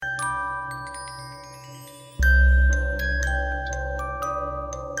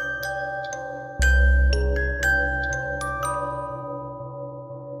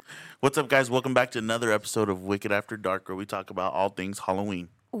What's up, guys? Welcome back to another episode of Wicked After Dark, where we talk about all things Halloween.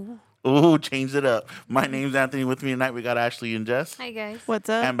 Ooh, changed it up. My name's Anthony. With me tonight, we got Ashley and Jess. Hi, guys. What's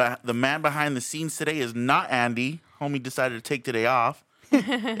up? And the man behind the scenes today is not Andy. Homie decided to take today off.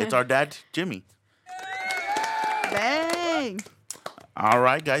 It's our dad, Jimmy. Bang! All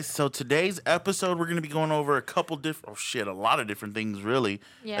right, guys. So today's episode, we're going to be going over a lot of different things, really.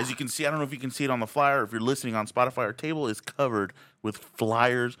 Yeah. As you can see, I don't know if you can see it on the flyer, or if you're listening on Spotify, our table is covered with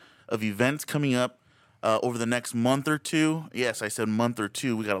flyers of events coming up over the next month or two. Yes, I said month or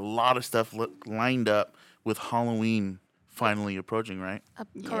two. We got a lot of stuff lined up with Halloween finally approaching, right?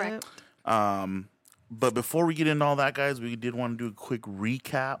 Correct. But before we get into all that, guys, we did want to do a quick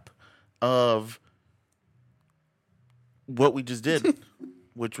recap of what we just did,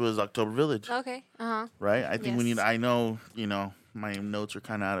 which was October Village. Okay. Right? I think we Yes. need, I know, my notes are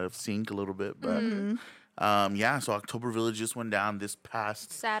kind of out of sync a little bit, but so October Village just went down this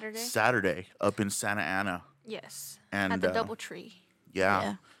past Saturday up in Santa Ana. Yes. And, at the Double Tree.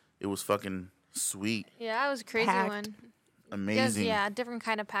 Yeah. It was fucking sweet. Yeah, it was a crazy Packed. one. Amazing. Yeah, different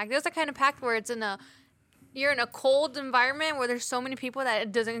kind of pack. There's a kind of pack where you're in a cold environment where there's so many people that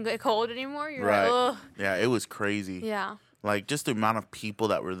it doesn't get cold anymore. You're Right. like, ugh. Yeah, it was crazy. Yeah. Like, just the amount of people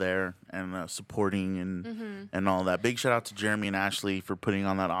that were there and supporting and all that. Big shout out to Jeremy and Ashley for putting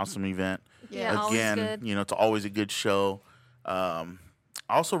on that awesome event. Yeah, always Again, good. it's always a good show.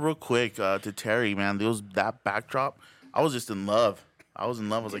 Also, real quick, to Terry, man, that backdrop, I was just in love. I was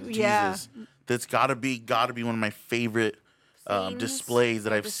like, Yeah. Jesus, that's gotta be one of my favorite Scenes displays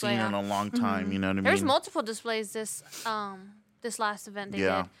that or I've display, seen yeah. in a long time. You know what I mean? There's multiple displays this last event they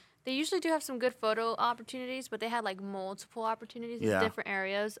Yeah. did. They usually do have some good photo opportunities, but they had like multiple opportunities Yeah. in different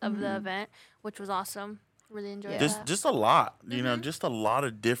areas of the event, which was awesome. Really enjoyed Yeah. that. Just a lot, just a lot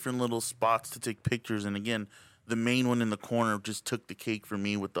of different little spots to take pictures. And again, the main one in the corner just took the cake for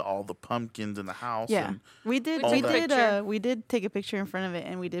me with all the pumpkins in the house. Yeah, And we did. all We that. did. We did take a picture in front of it,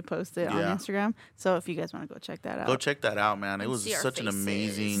 and we did post it on Yeah. Instagram. So if you guys want to go check that out, go check that out, man. It And was see our such an faces.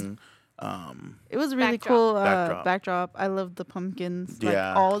 amazing. It was really Backdrop. cool Backdrop. I love the pumpkins. Yeah.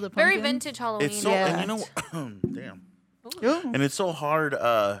 Like, all the pumpkins. Very vintage Halloween. It's so, Yeah. and damn. Ooh. And it's so hard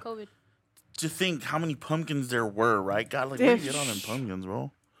COVID. to think how many pumpkins there were, right? God, like, where do you get all them pumpkins,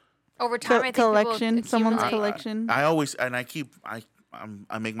 bro? Over time, I think people Collection. Someone's accumulate. collection. I always, and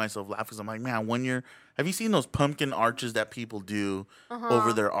I make myself laugh because I'm like, man, one year, have you seen those pumpkin arches that people do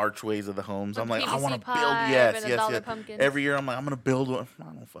over their archways of the homes? With I'm like, I PVC want to build, pipe yes, and all the yes. pumpkins. Every year I'm like, I'm going to build one. I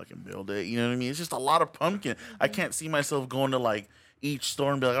don't fucking build it. You know what I mean? It's just a lot of pumpkin. I can't see myself going to like each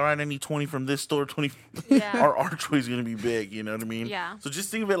store and be like, all right, I need 20 from this store, 20. Yeah. Our archway's going to be big. You know what I mean? Yeah. So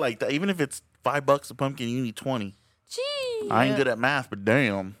just think of it like that. Even if it's $5 a pumpkin, you need 20. Gee. I ain't good at math, but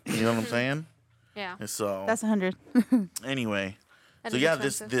damn. You know what I'm saying? Yeah. And so That's 100. anyway. That So is yeah,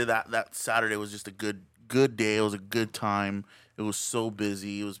 expensive. that Saturday was just a good day. It was a good time. It was so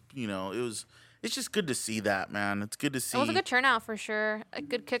busy. It was it's just good to see that, man. It's good to see. It was a good turnout for sure. A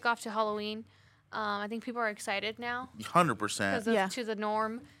good kickoff to Halloween. I think people are excited now 100%. because of Yeah. to the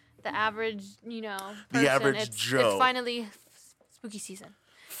norm. The average, person, The average Joe. It's finally spooky season.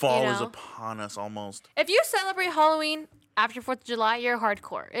 Fall is know. upon us almost. If you celebrate Halloween after 4th of July, you're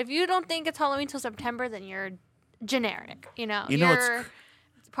hardcore. If you don't think it's Halloween till September, then you're generic. You know, you're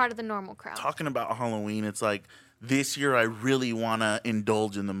part of the normal crowd. Talking about Halloween, it's like this year I really want to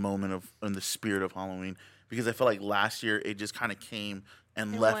indulge in the moment in the spirit of Halloween because I feel like last year it just kind of came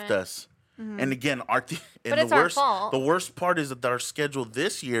and left went. us. And again, But it's our fault. The worst part is that our schedule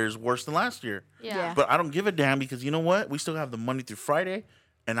this year is worse than last year. Yeah. But I don't give a damn because you know what? We still have the Monday through Friday,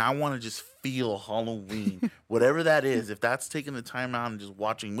 and I want to just feel Halloween. Whatever that is, if that's taking the time out and just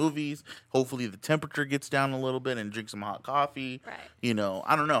watching movies, hopefully the temperature gets down a little bit and drink some hot coffee. Right.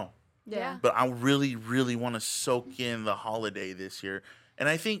 I don't know. Yeah. But I really, really want to soak in the holiday this year. And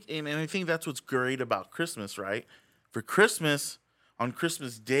I think that's what's great about Christmas, right? For Christmas, on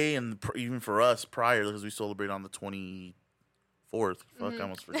Christmas Day, and even for us prior, because we celebrate on the 24th. Fuck, I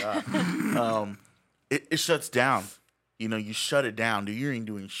almost forgot. It shuts down. You shut it down, dude. You ain't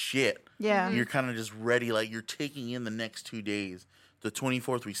doing shit. Yeah. You're kind of just ready, like you're taking in the next 2 days. The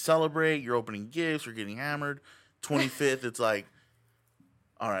 24th, we celebrate. You're opening gifts. We're getting hammered. 25th, it's like,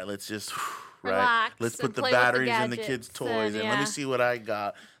 all right, let's just, right? Relax Let's and put the play with the batteries in the gadgets kids' toys. and, And let me yeah. see what I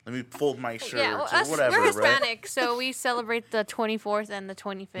got. Let me fold my shirt Yeah, well, or whatever, we're right? Hispanic, so we celebrate the 24th and the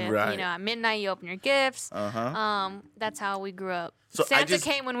 25th. Right. At midnight, you open your gifts. Uh-huh. That's how we grew up. So Santa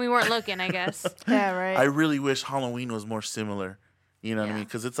came when we weren't looking, I guess. Yeah, right. I really wish Halloween was more similar. You know what I Yeah. mean?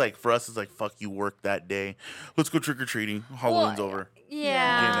 Because it's like, for us, it's like, fuck, you work that day. Let's go trick-or-treating. Halloween's Well, over.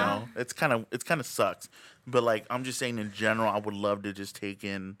 Yeah. It's kind of sucks. But like, I'm just saying in general, I would love to just take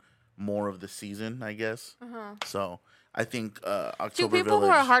in more of the season, I guess. Uh-huh. So I think To October people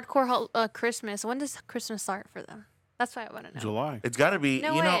Village. who are hardcore Christmas, when does Christmas start for them? That's what I want to know. July. It's got to be.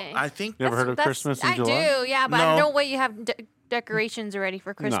 No you know, way. I think You ever heard of Christmas in July? I do, yeah, but No. no way you have decorations already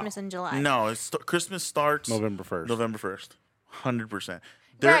for Christmas in July. no. Christmas starts November 1st. November 1st. 100%.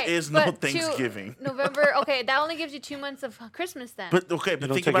 There Right, is no but Thanksgiving. November. Okay, that only gives you 2 months of Christmas then. But You think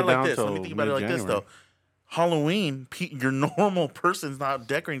don't take about it it like down this. Let me till think about it like this mid-January. though. Halloween, your normal person's not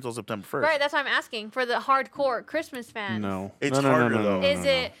decorating until September 1st. right, that's why I'm asking for the hardcore Christmas fans. No. It's no, no, harder, no, no, though. no, no, Is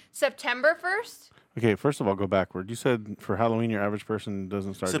no. it September 1st? Okay, first of all, go backward. You said for Halloween, your average person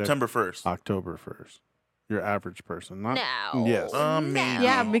doesn't start September 1st. October 1st. Your average person, not No. Yes. Maybe.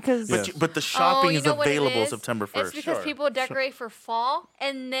 Yeah, because Yes. But the shopping you is know what it available is? September 1st. It's because people decorate for fall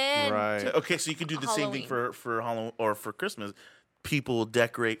and then Right. Okay, so you can do the same thing for Halloween or for Christmas. People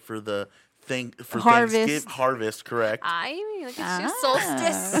decorate for the Harvest. Thanksgiving harvest, correct? look at you,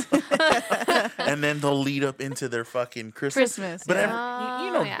 solstice. And then they'll lead up into their fucking Christmas. Christmas, But yeah.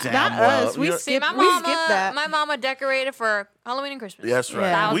 you know yeah. damn Not well. us. We you know- See, my we skip mama, that. my mama decorated for Halloween and Christmas. That's right.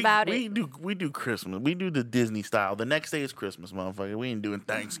 Yeah. That was we, about we it. do we do Christmas. We do the Disney style. The next day is Christmas, motherfucker. We ain't doing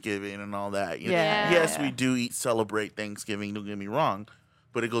Thanksgiving and all that. You know? Yeah. Yes, Yeah. we do celebrate Thanksgiving. Don't get me wrong,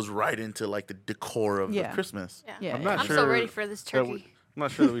 but it goes right into like the decor of the Yeah. Christmas. Yeah. I'm not I'm sure so ready for this that turkey. I'm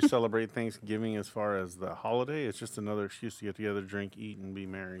not sure that we celebrate Thanksgiving as far as the holiday. It's just another excuse to get together, drink, eat, and be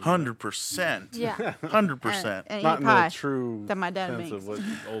merry. 100%. Yeah. 100%. And Not eat in pie. the true that my dad sense makes. of what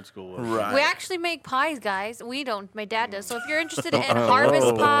old school was. Right. We actually make pies, guys. We don't. My dad does. So if you're interested in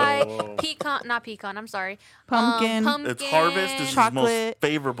harvest pie, not pecan, I'm sorry. Pumpkin. It's harvest is the Chocolate. most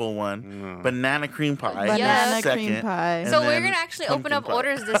favorable one. No. Banana cream pie. Banana Yes. second, cream pie. and So we're then going to actually open pumpkin up pie.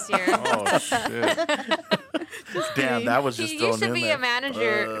 orders this year. Oh shit! Damn, that was just He thrown used to in be there. a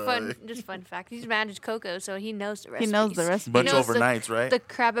manager. Fun fact. He's managed Coco, so he knows the recipes. He knows the recipe. Bunch knows the- overnights, right? The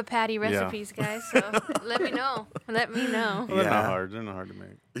Krabby Patty recipes, guys. So let me know. Let me know. Well, they're Yeah. not hard. They're not hard to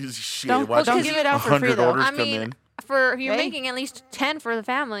make. Shit, Don't- watch don't these give it out for free, 100 though. orders I come mean, in. for you're Hey. making at least 10 for the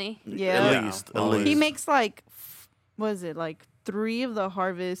family. Yeah. At least. At Always. least. He makes like, what is it, like 3 of the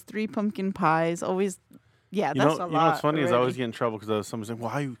harvest, 3 pumpkin pies. Always, yeah, You that's know, a lot. you know what's funny is I always already. get in trouble because someone saying, "Well,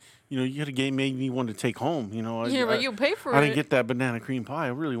 how you had a game made me want to take home." You know, Yeah, I, but you pay for I it. didn't get that banana cream pie. I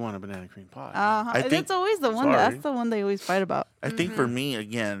really want a banana cream pie. I think- It's always the one. Sorry. That's the one they always fight about. I think for me,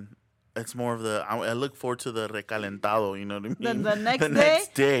 again, it's more of the. I look forward to the recalentado. You know what I mean? The next the day?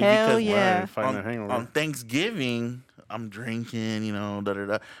 next day. Hell because yeah. Right, fighting a hangover. on Thanksgiving, I'm drinking. You know, da da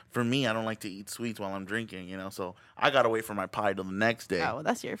da. For me, I don't like to eat sweets while I'm drinking. You know, so I gotta wait for my pie till the next day. Oh, well,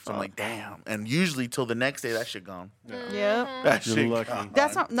 that's your So fault. I'm like, damn. And usually till the next day, that shit gone. Yep. That You're shit lucky. gone.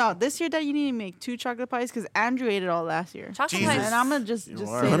 That's not, no. This year, that you need to make 2 chocolate pies because Andrew ate it all last year. Chocolate Jesus. pies. And I'm gonna just You say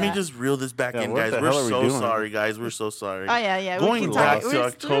are. Let that. me just reel this back Yeah, in, what guys. the We're hell are we so doing? sorry, guys. We're so sorry. Oh yeah. We Going can back talk. to We're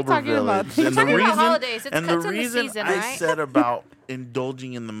October talking about Village, things. and the talking about reason, holidays. It's and the cuts in the reason season, I right? said about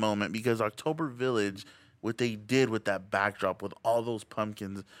indulging in the moment because October Village, what they did with that backdrop with all those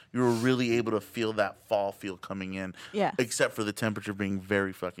pumpkins, you were really able to feel that fall feel coming in. Yeah. Except for the temperature being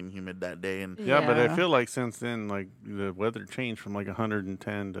very fucking humid that day, and yeah, but I Yeah. feel like since then, like the weather changed from like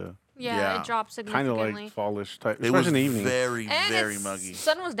 110 to Yeah, Yeah. it dropped kind significantly. of like fallish type, it especially was in the evening. very and very it's- muggy.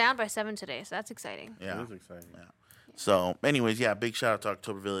 Sun was down by 7 today, so that's exciting. Yeah. It is exciting. So, anyways, yeah, big shout out to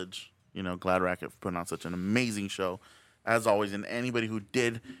October Village. You know, Glad Racket for putting on such an amazing show, as always. And anybody who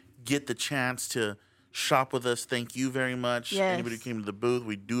did get the chance to shop with us, thank you very much. Yes. Anybody who came to the booth,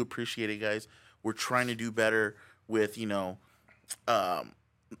 we do appreciate it, guys. We're trying to do better with,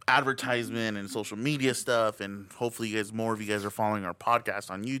 advertisement and social media stuff, and hopefully, more of you guys are following our podcast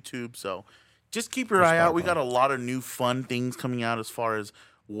on YouTube. So, just keep your eye out. We got a lot of new fun things coming out as far as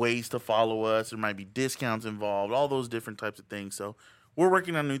ways to follow us. There might be discounts involved, all those different types of things. So we're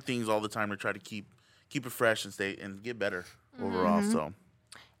working on new things all the time to try to keep it fresh and stay and get better overall. So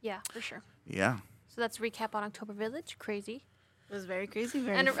Yeah, for sure. yeah, So that's a recap on October Village. Crazy. It was very crazy,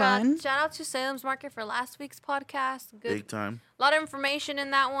 very And fun. shout out to Salem's Market for last week's podcast. Good, big time. a lot of information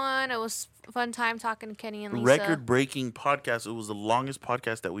in that one. It was a fun time talking to Kenny and Lisa. Record breaking podcast. It was the longest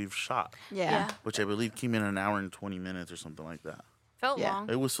podcast that we've shot, Yeah. which I believe came in an hour and 20 minutes or something like that. Felt Yeah. long.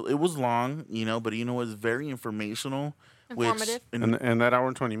 It was long, but it was very informational. Informative. And that hour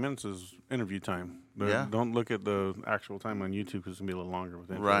and 20 minutes is interview time. Yeah. Don't look at the actual time on YouTube because it's gonna be a little longer with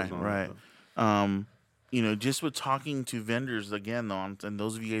intros Right, on right. it, but- Just with talking to vendors again, though, and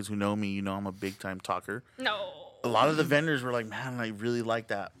those of you guys who know me, I'm a big time talker. No. A lot of the vendors were like, man, I really like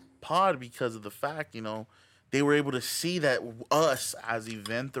that pod because of the fact, they were able to see that us as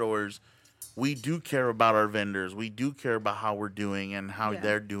event throwers, we do care about our vendors. We do care about how we're doing and how Yeah.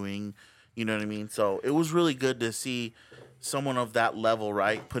 they're doing. You know what I mean? So it was really good to see someone of that level,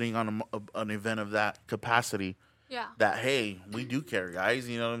 right, putting on an event of that capacity. Yeah. That hey, we do care, guys.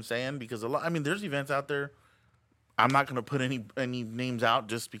 You know what I'm saying? Because there's events out there. I'm not gonna put any names out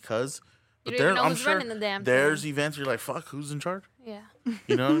just because. You But don't even know I'm who's sure running the damn there's thing. events you're like, fuck, who's in charge? Yeah.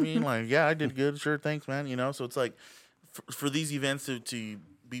 You know what I mean? Like, yeah, I did good. Sure, thanks, man. You know, so it's like for these events to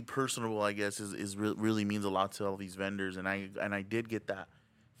be personable, I guess, is really means a lot to all these vendors, and I did get that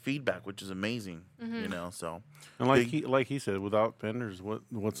feedback, which is amazing. You know, so And like he said, without vendors,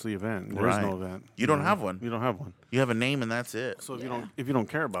 what's the event? There is Right. no event. You don't have one. You don't have one. You have a name, and that's it. So if you don't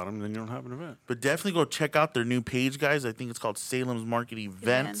care about them, then you don't have an event. But definitely go check out their new page, guys. I think it's called Salem's Market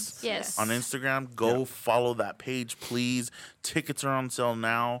Events. Yes. On Instagram. Go follow that page, please. Tickets are on sale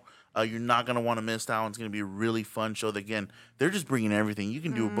now. You're not going to want to miss that one. It's going to be a really fun show. Again, they're just bringing everything. You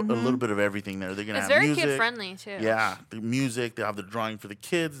can do a little bit of everything there. They're going to It's have very music. kid friendly too. Yeah, the music. They have the drawing for the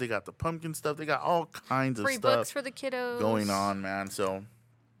kids. They got the pumpkin stuff. They got all kinds Free of stuff books for the kiddos going on, man. So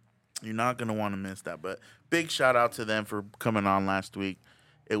you're not going to want to miss that. But big shout out to them for coming on last week.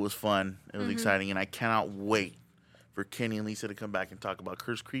 It was fun. It was exciting. And I cannot wait for Kenny and Lisa to come back and talk about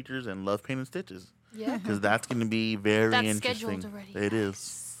Cursed Creatures and Love, Pain, and Stitches. Yeah. Because that's going to be very That's interesting. scheduled already. It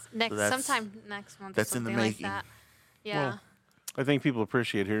is. Sometime next month. that's in the something like making. that. Yeah. Well, I think people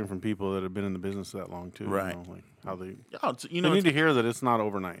appreciate hearing from people that have been in the business that long too. Right. You know, like how they You they know, need to hear that it's not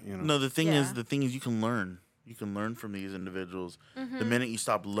overnight. You know. no, the thing Yeah. is you can learn. You can learn from these individuals. The minute you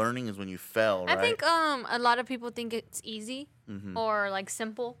stop learning is when you fail, I right? think a lot of people think it's easy or like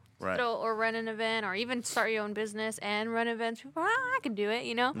simple. Right. Or run an event or even start your own business and run events. People, I can do it,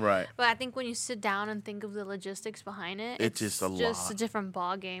 you know? Right. But I think when you sit down and think of the logistics behind it, It's just a just lot. a different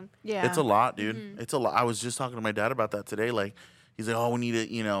ball game. Yeah. It's a lot, dude. It's a lot. I was just talking to my dad about that today. Like, he's like, "Oh, we need to,"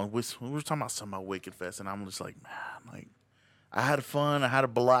 we were talking about something about Wicked Fest, and I'm just like, man, like, I had fun, I had a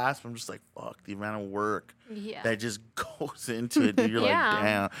blast. But I'm just like, fuck, the amount of work Yeah. that just goes into it. Dude. You're Yeah. like,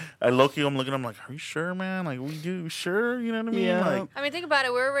 damn. I low-key, I'm looking, I'm like, are you sure, man? Like, we do, sure? You know what I mean? Yeah. Like, I mean, think about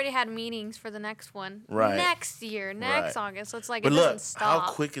it. We already had meetings for the next one. Right. Next year, next Right. August. So it's like but it look, doesn't stop.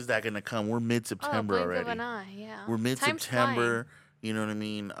 how quick is that going to come? We're mid-September blink already. of an eye, yeah. We're Time's mid-September. flying. You know what I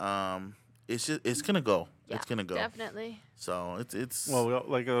mean? It's gonna go. Yeah, It's gonna go. Definitely. So it's Well,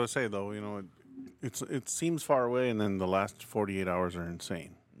 like I was say though, you know, it seems far away, and then the last 48 hours are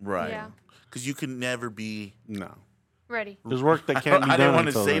insane. right. Yeah. Because you can never be. No, Ready. there's work that can't be done. I didn't want to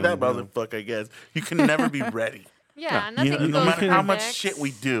until say then, that, but I you was know. like, fuck, I guess. You can never be ready. Yeah, You nothing know, goes no matter how much perfect. shit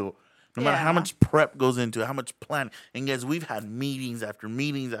we do, no matter how Yeah. much prep goes into it, how much planning. And guys, we've had meetings after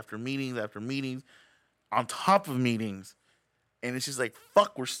meetings after meetings after meetings on top of meetings. And it's just like,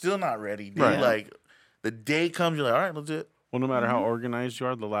 fuck, we're still not ready, dude. Right. Like, the day comes, you're like, all right, let's do it. Well, no matter how organized you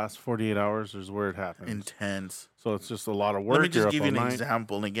are, the last 48 hours is where it happens. Intense. So it's just a lot of work. Let me You're just up give you all an night.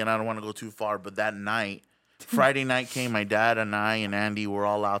 example. And again, I don't want to go too far, but that night, Friday night came, my dad and I and Andy were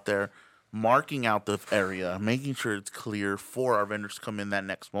all out there marking out the area, making sure it's clear for our vendors to come in that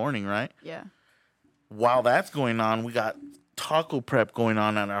next morning, right? Yeah. While that's going on, we got taco prep going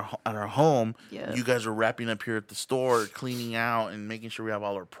on at our home. Yeah. You guys are wrapping up here at the store, cleaning out and making sure we have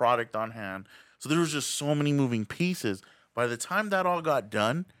all our product on hand. So there was just so many moving pieces. By the time that all got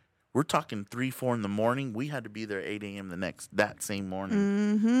done, we're talking 3, 4 in the morning. We had to be there 8 a.m. that same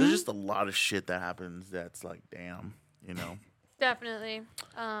morning. There's just a lot of shit that happens that's like, damn, you know? Definitely.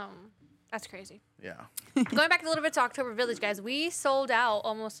 That's crazy. Yeah. Going back a little bit to October Village, guys, we sold out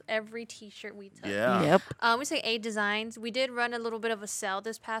almost every T-shirt we took. Yeah. Yep. We say 8 designs. We did run a little bit of a sale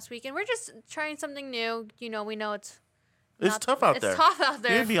this past weekend. We're just trying something new. You know, we know it's Tough out there. It's tough out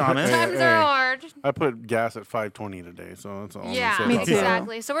there. To be honest. Times Hey, are hard. I put gas at 520 today, so that's all. I'm Yeah, gonna say Me about too. that.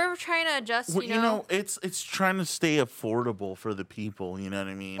 exactly. So we're trying to adjust, Well, you know, it's trying to stay affordable for the people. You know what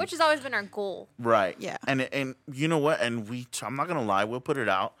I mean? which has always been our goal. Right. Yeah. And you know what? And I'm not gonna lie. We'll put it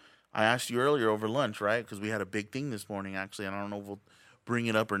out. I asked you earlier over lunch, right? Because we had a big thing this morning, actually. And I don't know if we'll bring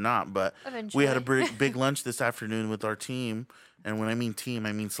it up or not, but we had a big lunch this afternoon with our team. And when I mean team,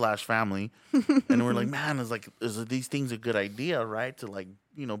 I mean / family. And we're like, man, is these things a good idea, right? To like,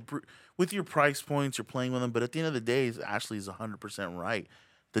 you know, with your price points, you're playing with them. But at the end of the day, Ashley's 100% right.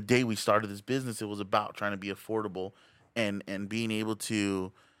 The day we started this business, it was about trying to be affordable and being able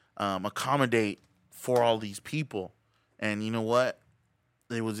to accommodate for all these people. And you know what?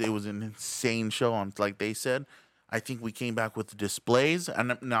 It was an insane show. On like they said, I think we came back with the displays.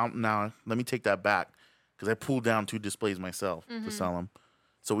 And now let me take that back because I pulled down 2 displays myself to sell them.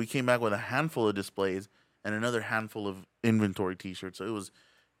 So we came back with a handful of displays and another handful of inventory T-shirts. So it was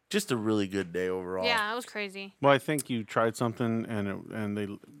just a really good day overall. Yeah, it was crazy. Well, I think you tried something,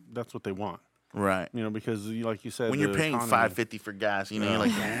 and that's what they want. Right. You know, because like you said, When you're the paying economy- $5.50 for gas, you know, you're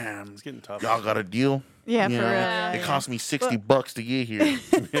like, damn, it's getting tough. y'all got a deal. Yeah, You for know? real. Yeah. It cost me $60 to get here.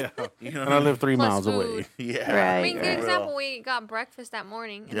 Yeah. You know And I live 3 Plus miles food. away. Yeah. Right. I mean, good right. example. We got breakfast that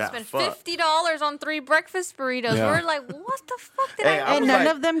morning and Yeah, spent fuck. $50 on 3 breakfast burritos. Yeah. We're like, what the fuck did Hey, I I And was none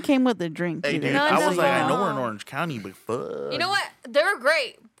like- of them came with a drink Hey, either. dude, None I of was like, I know we're in them. Orange County, but fuck. You know what? They were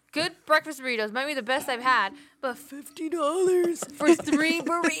great. Good breakfast burritos. Might be the best I've had. But $50 for 3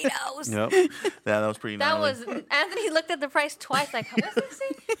 burritos. Yep. Yeah, that was pretty That gnarly. was Anthony looked at the price twice. Like, what's this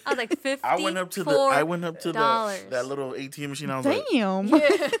say? I was like, 50. I went up to that little ATM machine. I was like, Damn.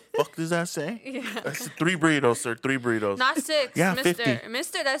 Yeah. fuck does that say? Yeah. I said 3 burritos, sir. 3 burritos. Not 6. Yeah, Mister. 50.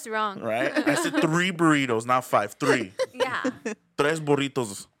 Mister, that's wrong. Right? I said 3 burritos, not 5. 3. Yeah. 3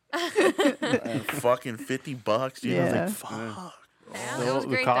 burritos. And fucking $50, dude. I was Yeah. like, fuck. Yeah, it So was the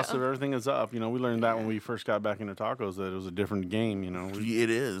great cost though. of everything is up. You know, we learned that when we first got back into tacos that it was a different game. You know, It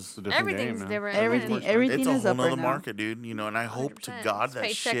is. it's a different Everything's game now. different. Everything It's a is whole up nother right now. market, dude. You know, and I hope to 100%. God It's that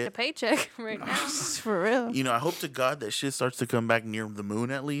paycheck to shit. paycheck right now. For real. You know, I hope to God that shit starts to come back near the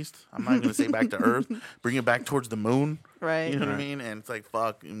moon at least. I'm not gonna say back to Earth. Bring it back towards the moon. Right. You know what I mean? And it's like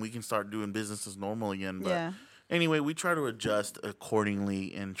fuck, and we can start doing business as normal again. But Yeah. anyway, we try to adjust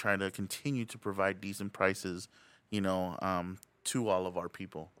accordingly and try to continue to provide decent prices, you know, to all of our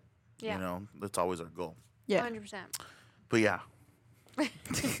people. Yeah. You know, that's always our goal. Yeah. 100%. But yeah,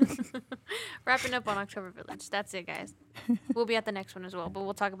 Wrapping up on October Village. That's it, guys. We'll be at the next one as well, but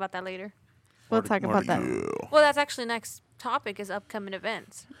we'll talk about that later. We'll talk about that. Yeah. Well, that's actually next topic is upcoming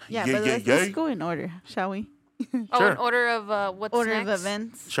events. Yeah, Yeah, but yeah, let's yeah. go in order, shall we? Oh, Sure. in order of what's Order next? of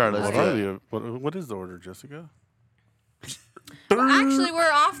events. Charlotte, let's Well, do it. what is the order, Jessica? Well, actually,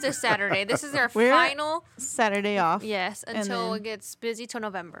 we're off this Saturday. This is our We're- final. Saturday off. Yes, And until then- it gets busy till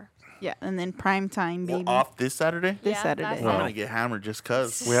November. Yeah, and then prime time, We're baby. off this Saturday. This Yeah, Saturday. that's Well, I'm it. gonna get hammered just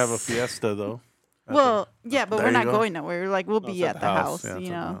cause. We have a fiesta though. At Well, yeah, but There we're you not go. going nowhere. Like we'll the, no, be it's at the house, Yeah, it's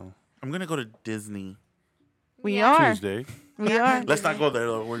you at the know. house. I'm gonna go to Disney. We Yeah. are. Tuesday. We are. Let's not go there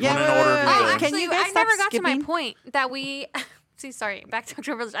though. We're Yeah, going in wait, order wait, of wait, Oh, wait. events. Can actually, you guys I stop never got to skipping? my point that we. See, sorry, back to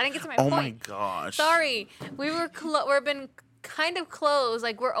October Village. I didn't get to my Oh point. my gosh. Sorry, we were we've been kind of closed.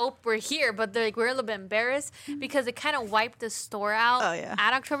 Like we're here, but like we're a little bit embarrassed because it kind of wiped the store out Oh, yeah.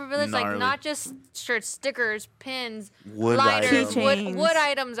 at October Village. Gnarly. Like not just shirts, stickers, pins, Wood lighters, items. Keychains. wood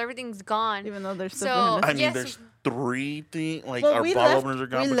items. Everything's gone. Even though there's So- still I mean, Yes. there's 3 things. Like well, our we bottle left, openers are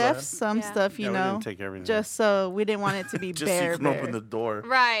gone. we but left go ahead. some Yeah. stuff, you Yeah, we know, didn't take everything. just so we didn't want it to be Just so bare. you can bare. open the door.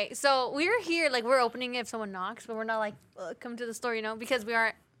 Right. So we're here. Like we're opening it if someone knocks, but we're not like come to the store, you know, because we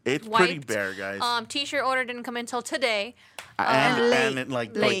are. It's pretty Wiped. bare, guys. T-shirt order didn't come in until today. and late. and it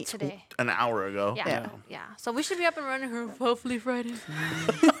like Late. like Today. an hour ago. Yeah. Yeah. So we should be up and running hopefully Friday.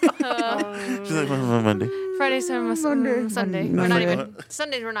 She's like Monday. Friday, Sunday. Sunday. We're not Monday. even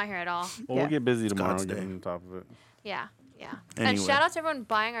Sundays. We're not here at all. Well, Yeah. we'll get busy tomorrow God's getting day. on top of it. Yeah. Yeah. And Anyway. shout out to everyone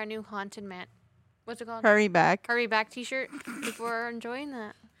buying our new Haunted Man. What's it called? Hurry back. Hurry Back T-shirt. People are enjoying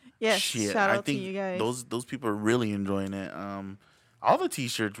that. Yes. Shit, Shout I out to think you guys. those people are really enjoying it. All the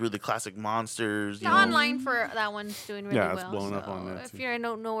T-shirts, really classic monsters. The You know, online for that one's doing really Yeah, it's well. blowing up so on if Etsy. you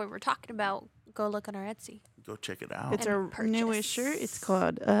don't know what we're talking about, go look on our Etsy. go check it out. It's and our purchase. newest shirt. It's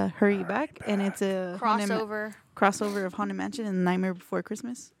called Hurry Back, and it's a crossover of Haunted Mansion and Nightmare Before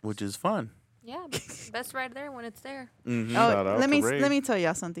Christmas. Which is fun. Yeah, best right there when it's there. Mm-hmm. Shout Oh, out let to me Ray. let me tell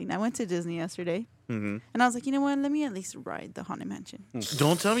y'all something. I went to Disney yesterday, Mm-hmm. and I was like, you know what? Let me at least ride the Haunted Mansion.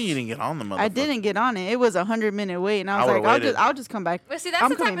 Don't tell me you didn't get on the motherfucker. I didn't get on it. It was 100-minute wait, and I I was would've like, waited. I'll just come back. But see, that's I'm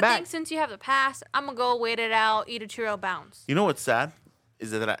the type coming of back. thing. Since you have the pass, I'm gonna go wait it out, eat a churro, bounce. You know what's sad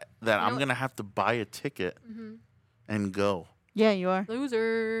is that I'm what? gonna have to buy a ticket and go. Yeah, you are.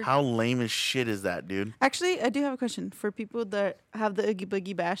 Loser. How lame as shit is that, dude? Actually, I do have a question for people that have the Oogie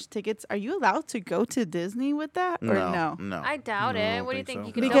Boogie Bash tickets. Are you allowed to go to Disney with that or no? No. I doubt No, I it. don't What do you think think? so.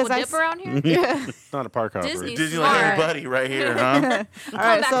 You can Because double I dip s- around here? Yeah. It's not a park hopper. Disney. Disney like Smart. everybody right here, huh? All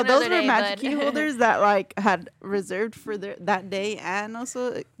right, back so those another were day, magic bud. key holders that like had reserved for that day, and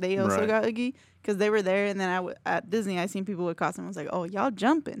also they also Right. got Oogie because they were there. And then at Disney, I seen people with costumes. I was like, oh, y'all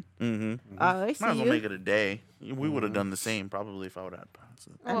jumping? Mm-hmm. I see Might as well you. make it a day. We would have done the same probably if I would have had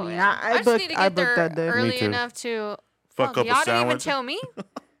passes. I Oh, mean, yeah. I just booked- need to I get booked there that day. Me early too. enough to. Fuck up a y'all didn't even sandwich. tell me.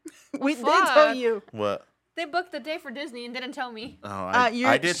 We did Fuck. tell you. What? They booked the day for Disney and didn't tell me. Oh, I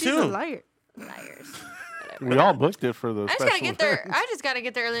did she's a too. liar. Liars. We all booked it for the I just special gotta get there. event. I just gotta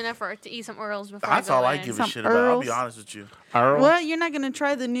get there early enough for to eat some Earls before That's I go all I in. give a Some shit about. I'll be Earls. honest with you. Earl? What? You're not gonna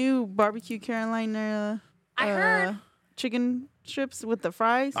try the new barbecue Carolina? I heard. chicken strips with the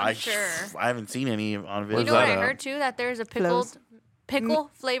fries. Sure. I haven't seen any on You video. know what I that heard too? That there's a pickle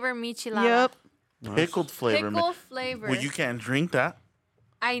flavor michelada. Yep. Pickled flavor. Pickle flavor. Well, you can't drink that.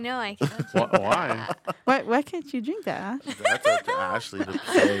 I know I can't. Why? Why can't you drink that? Huh? That's up to Ashley to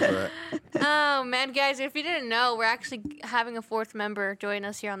say, but Oh man, guys! If you didn't know, we're actually having a fourth member join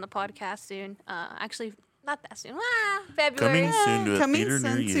us here on the podcast soon. Actually, not that soon. February. coming soon to a Coming theater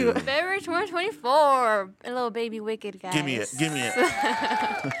near soon you. to- February 2024. A little baby wicked, guys. Give me it. Give me it.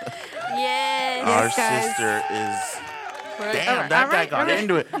 Yes. Our guys. sister is. We're- Damn, that guy got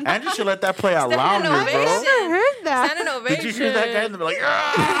into it. Andrew should let that play out Standing loud here, bro. ovation. I heard that. Standing ovation. Did you hear that guy in the like?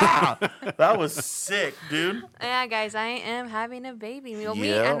 Ah! That was sick, dude. Yeah, guys, I am having a baby. Well, me,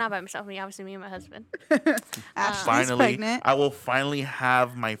 Yep. and not by myself. Obviously, me and my husband. Ashley's Finally, pregnant. I will finally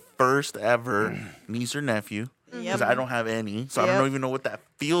have my first ever niece or nephew. Because Yep. I don't have any, so I Yep. don't even know what that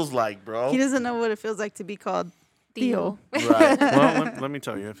feels like, bro. He doesn't know what it feels like to be called Theo. Right. Well, let me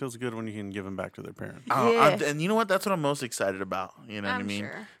tell you, it feels good when you can give them back to their parents. Yeah. And you know what? That's what I'm most excited about. You know what I I'm mean?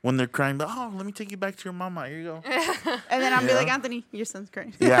 sure. When they're crying, but let me take you back to your mama. Here you go. And then I'll be Yeah. like, Anthony, your son's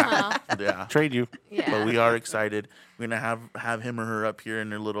crying. Yeah, yeah. Trade you. Yeah. But we are excited. We're gonna have him or her up here in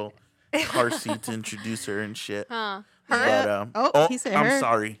their little car seat to introduce her and shit. Huh. But, Oh, he said I'm her.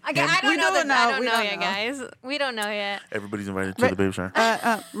 sorry. I Him. don't We know don't that. know. I don't We know don't yet, know. guys. We don't know yet. Everybody's invited to the baby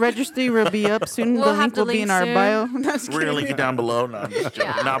shower. Registry will be up soon. We'll The have link the will be link in our soon. bio. That's We're gonna link it down below. No, I'm just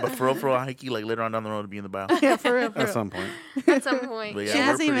joking. Yeah. Nah, but for real, Heike, like later on down the road to be in the bio. Yeah, for real. For At real. some point. At some point. But She yeah, we're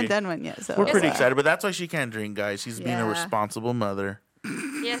hasn't even pretty- done one yet. So We're pretty uh, excited, but that's why she can't drink, guys. She's being a Yeah. responsible mother.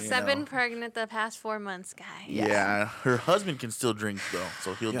 Yes, You I've been know. pregnant the past 4 months, guys. Yeah. Her husband can still drink though,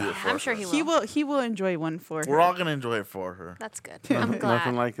 so he'll do Yeah. it for I'm her. sure he will. He will enjoy one for We're her. all gonna enjoy it for her. That's good. I'm glad.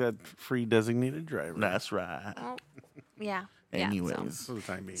 Nothing like that free designated driver. That's right. Well, yeah. Anyways, For the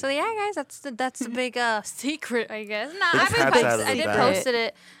time being. So yeah, guys, that's the big secret, I guess. No, It's hats out of I the did bag. posted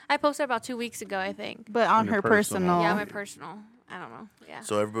it. I posted about 2 weeks ago, I think. But on Your her personal. personal. Yeah, my personal. I don't know. Yeah.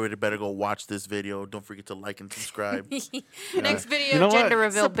 so everybody better go watch this video. Don't forget to like and subscribe. Next video, You know what? gender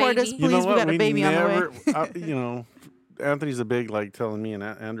reveal, Support baby. us, You know Please, we what? got a baby on the way. never, you know, Anthony's a big like telling me and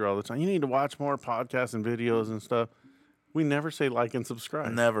Andrew all the time. You need to watch more podcasts and videos and stuff. We never say like and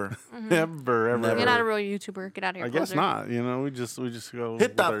subscribe. Never. Never, ever. Never. You're not a ever. real YouTuber. Get out of here. I guess closer. not. You know, we just go Hit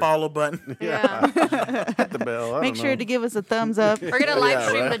with that our- follow button. Yeah. hit the bell. I Make don't sure know. to give us a thumbs up. We're gonna live Yeah,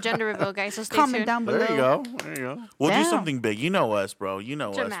 stream right. the gender reveal, guys. So stay Comment tuned. down below. There you go. There you go. We'll do Damn. something big. You know us, bro. You know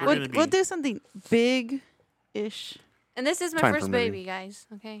us. Dramatic. We're gonna be. We'll do something big-ish. And this is my Time first permitting. baby, guys.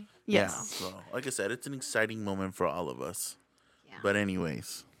 Okay. Yeah. Yes. So, like I said, it's an exciting moment for all of us. Yeah. But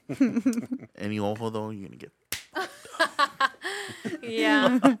anyways, any ojo though, you're gonna get.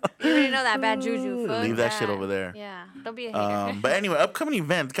 Yeah. You already know that bad juju. Fuck Leave that shit over there. Yeah. Don't be a hater. But anyway, upcoming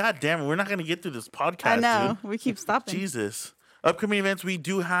events. God damn it, we're not gonna get through this podcast. I know. Dude. We keep stopping. Jesus. Upcoming events, we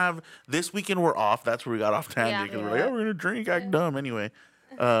do have this weekend. We're off. That's where we got off tangent Yeah. because we're like, oh, we're gonna drink, act dumb. Anyway,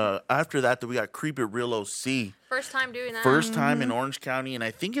 after that, we got Creep at Real OC. First time doing that. First time in Orange County, and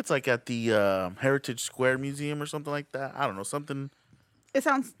I think it's like at the Heritage Square Museum or something like that. I don't know, something. It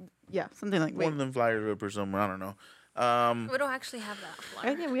sounds, something like, One of them flyers up or somewhere. I don't know. We don't actually have that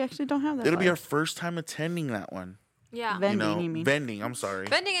flyer. Yeah, we actually don't have that. It'll be flyer. our first time attending that one. Yeah. Vending, you mean. Vending. I'm sorry.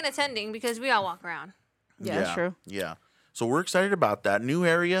 Vending and attending because we all walk around. Yeah, that's true. Yeah. So we're excited about that. New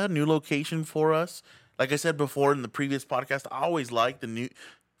area, new location for us. Like I said before in the previous podcast, I always like the new,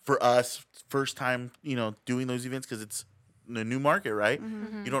 for us, first time, doing those events because it's the new market, right?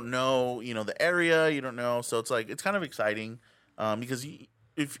 Mm-hmm. You don't know, the area, you don't know. So it's like, it's kind of exciting because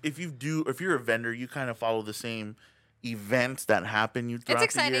if you're a vendor, you kind of follow the same events that happen throughout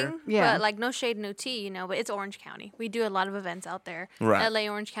It's the year. exciting. Yeah. But like no shade, no tea, but it's Orange County. We do a lot of events out there. Right. LA,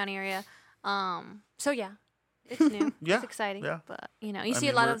 Orange County area. So yeah. It's new. Yeah, It's exciting. yeah. But you see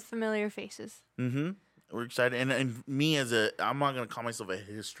mean, a lot we're- of familiar faces. Mm-hmm. We're excited, and me I'm not gonna call myself a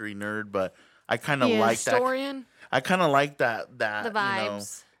history nerd, but I kind of Yeah. like that. Historian. I kind of like that. The You know,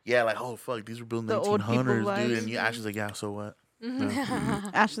 vibes. yeah, like dude, these were built in the The old people 1800s, dude. vibes. And you Ashley's like, yeah, so what?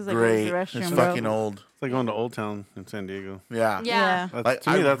 Ash is like, Great, where's the it's restroom, bro? fucking old. It's like going to Old Town in San Diego. Yeah, Yeah. That's, Like, to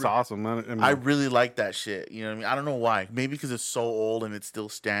me, I that's re- awesome. I mean, I really like that shit. You know what I mean? I don't know why. Maybe because it's so old and it's still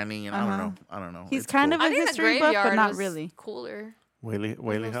standing, and Uh-huh. I don't know. He's It's kind cool. of I a think the history buff, graveyard but not was really. cooler. Whaley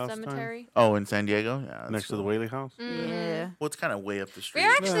Little House time? cemetery. Oh, in San Diego, yeah, that's Next to the cool. Whaley House? Yeah. Well, it's kind of way up the street.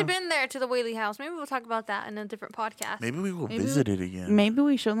 We've actually Yeah. been there to the Whaley House. Maybe we'll talk about that in a different podcast. Maybe we will Maybe visit it again. Maybe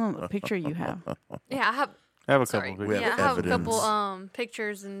we show them a picture you have. Yeah, I have. I have a Sorry. couple. We Videos. have Yeah, I have a couple evidence.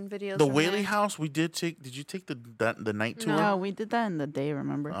 pictures and videos. The from Whaley there. House, we did take. Did you take the night tour? No, we did that in the day,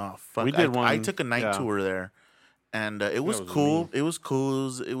 remember? Oh fuck! We did I one, took a night yeah. tour there, and it was was cool. mean. It was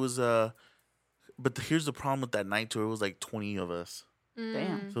cool. It was but here's the problem with that night tour. It was like 20 of us,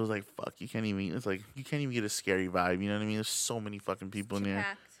 Damn. so it was like fuck. You can't even. It's like you can't even get a scary vibe. You know what I mean? There's so many fucking people in there.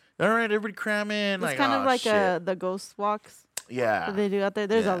 Packed. All right, everybody cram in. It's like, kind of aw, like shit. the ghost walks. that they do out there.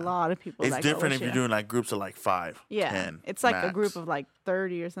 There's a lot of people. It's different if you're doing like groups of like 5, 10. It's like max. a group of like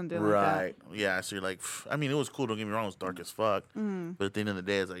 30 or something like that. Right. Yeah. So you're like, I mean, it was cool. Don't get me wrong. It was dark as fuck. But at the end of the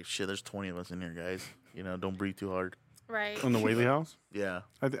day, it's like, shit, there's 20 of us in here, guys. You know, don't breathe too hard. Right. In the Whaley House? Yeah.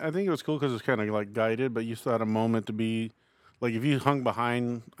 I think it was cool because it's kind of like guided, but you still had a moment to be, like if you hung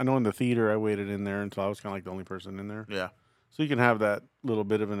behind, I know in the theater I waited in there until I was kind of like the only person in there. Yeah. So you can have that little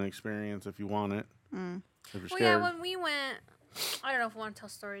bit of an experience if you want it. If you're scared. Yeah, when we went, I don't know if we want to tell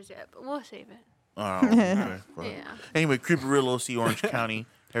stories yet, but we'll save it. Oh, okay. Yeah. Anyway, Creeperillo, see Orange County.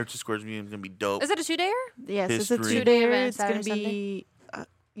 Heritage Squares Museum is going to be dope. Is it a 2-dayer? Yes, History. it's a 2-dayer. event, It's going to Saturday,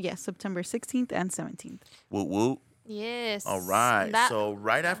 be, September 16th and 17th. Woot woot. Yes. All right. So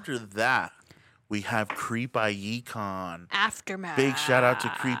right after that, we have Creep IE-Con. Aftermath. Big shout out to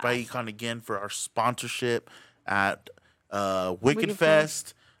Creep IE-Con again for our sponsorship at Wicked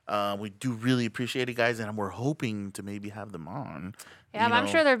Fest. We do really appreciate it, guys, and we're hoping to maybe have them on. Yeah, but I'm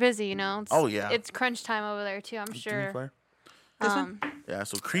sure they're busy, you know. It's, It's crunch time over there, too, I'm sure. Yeah,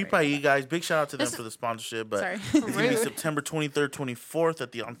 so Creep IE, guys, big shout out to them for the sponsorship. But it's going to be September 23rd, 24th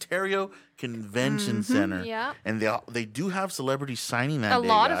at the Ontario Convention Center. Yeah. And they do have celebrities signing that day, A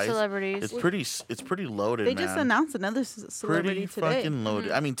lot guys. of celebrities. It's pretty loaded, They just announced another celebrity today. Fucking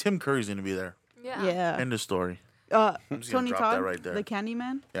loaded. I mean, Tim Curry's going to be there. Yeah. End of story. Tony Todd, right there. the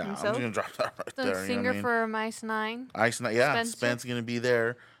Candyman Yeah, himself. I'm just going to drop that right there. The singer for Ice Nine. Ice Nine, yeah. Spencer. Spence going to be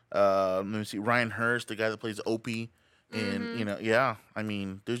there. Let me see. Ryan Hurst, the guy that plays Opie. And, I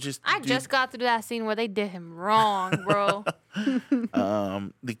mean, there's just... I just got through that scene where they did him wrong, bro.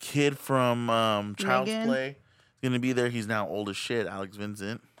 the kid from Child's Megan. Play is going to be there. He's now old as shit, Alex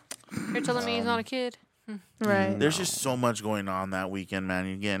Vincent. You're telling me he's not a kid? Right. There's just so much going on that weekend, man.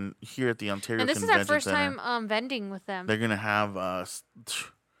 Again, here at the Ontario And this Convention is our first Center, time vending with them. they're going to have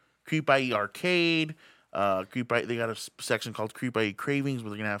Creep IE Arcade. They got a section called Creep IE Cravings where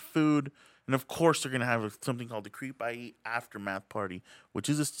they're going to have food. And, of course, they're going to have something called the Creep IE Aftermath Party, which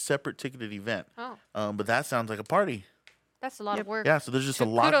is a separate ticketed event. Oh. But that sounds like a party. That's a lot of work. Yeah, so there's just a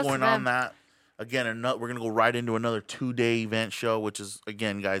lot Kudos to going on them. that. Again, we're going to go right into another 2-day event show, which is,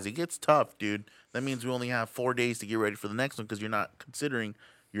 again, guys, it gets tough, dude. That means we only have 4 days to get ready for the next one because you're not considering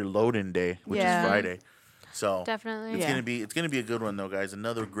your load-in day, which is Friday. So Definitely. it's gonna be a good one though, guys.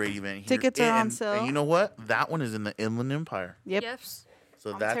 Another great event here. Tickets are on sale. And you know what? That one is in the Inland Empire. Yep. Yes.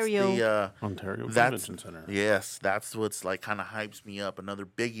 So Ontario. that's the Ontario that's, Convention Center. Yes, that's what's like kind of hypes me up. Another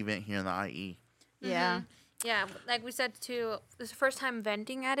big event here in the IE. Yeah. Yeah, like we said too, this is the first time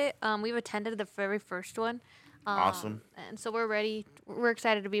vending at it. We've attended the very first one. Awesome. And so we're ready. We're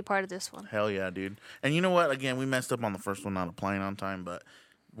excited to be a part of this one. Hell yeah, dude. And you know what? Again, we messed up on the first one not applying on time, but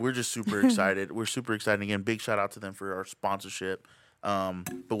we're just super excited. We're super excited. Again, big shout out to them for our sponsorship. But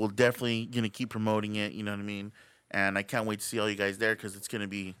we'll definitely gonna keep promoting it. You know what I mean? And I can't wait to see all you guys there because it's gonna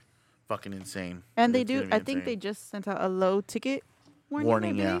be fucking insane. And they It's do. gonna be I think they insane. just sent out a low ticket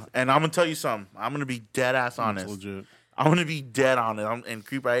warning. I Yeah. believe. And I'm gonna tell you something. I'm gonna be dead ass honest. That's legit. I'm gonna be dead on it. And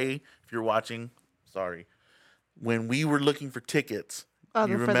Creep IE, if you're watching, sorry. When we were looking for tickets, you For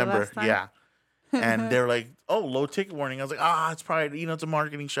the remember, last time? yeah. And they're like, "Oh, low ticket warning." I was like, it's probably it's a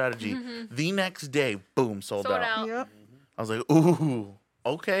marketing strategy." The next day, boom, sold out. Yep. I was like, "Ooh,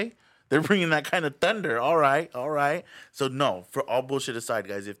 okay." They're bringing that kind of thunder. All right. So no, for all bullshit aside,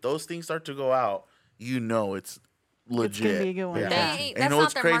 guys, if those things start to go out, it's legit. It's gonna be a good one. Yeah. Yeah. They- And that's you know not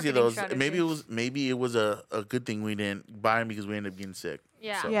what's their crazy though? marketing Is maybe it was a good thing we didn't buy them because we ended up getting sick.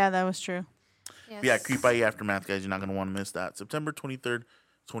 Yeah. So, Yeah, that was true. Yes. yeah, Creep IE Aftermath, guys. You're not gonna want to miss that. September 23rd,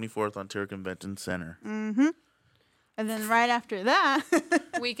 24th, Ontario Convention Center. And then right after that,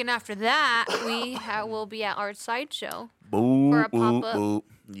 Weekend after that, we will be at Art Sideshow. Boo, For a boo, pop-up. boo.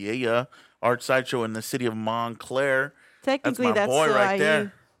 Yeah. Art Sideshow in the city of Montclair. That's technically my that's boy the right IE.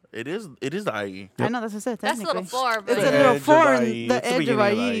 there. It is the IE. I know that's what I said. That's a little technically. far, but It's a The little edge of far, IE. the It's the edge of beginning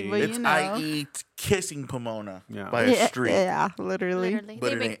of IE, IE. but It's you know. IE kissing Pomona Oh. by a street. Yeah, literally. literally. But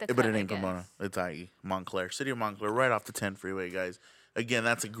they it make ain't. the But cut, it I ain't guess. Pomona. It's IE Montclair, city of Montclair, right off the 10 freeway, guys. Again,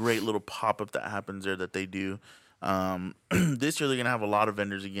 that's a great little pop up that happens there that they do. This year they're gonna have a lot of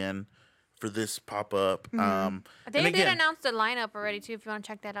vendors again for this pop up. I And think they did again, announce the lineup already too. If you want to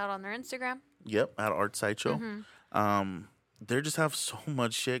check that out on their Instagram. Yep, at Art Sideshow. They just have so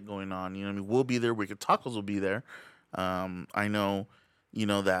much shit going on. You know what I mean? We'll be there. Wicked Tacos will be there. I know,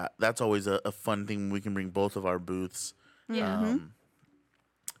 that's always a fun thing. We can bring both of our booths. Yeah.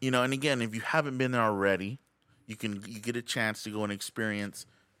 And again, if you haven't been there already, you get a chance to go and experience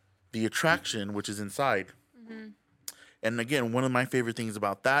the attraction, which is inside. And again, one of my favorite things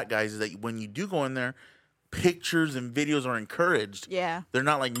about that, guys, is that when you do go in there, pictures and videos are encouraged. Yeah. They're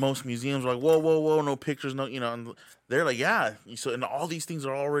not like most museums are like, whoa, no pictures, no, and they're like, yeah. So, and all these things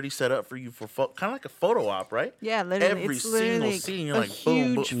are already set up for you for kind of like a photo op, right? Yeah, literally. Every it's single literally scene, you're a like,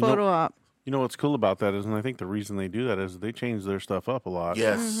 boom, boom. huge photo op. You know what's cool about that is, and I think the reason they do that is they change their stuff up a lot.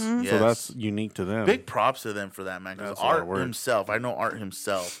 Yes, yes. So that's unique to them. Big props to them for that, man. Because Art himself, I know Art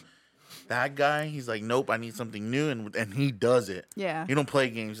himself. That guy, he's like, nope, I need something new, and he does it. Yeah. He don't play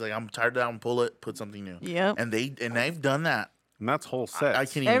games. He's like, I'm tired of that one, pull it, put something new. Yep. And they've done that. And that's whole sets. I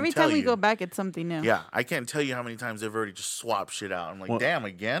can't even Every tell time we you. go back, it's something new. Yeah, I can't tell you how many times they've already just swapped shit out. I'm like, damn,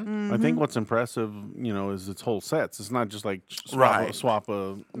 again? I think what's impressive, is its whole sets. It's not just like swap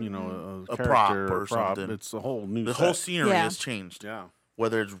a A character prop or or something. It's a whole new The set. whole scenery has changed. Yeah.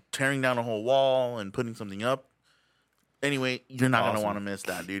 Whether it's tearing down a whole wall and putting something up. Anyway, you're not going to want to miss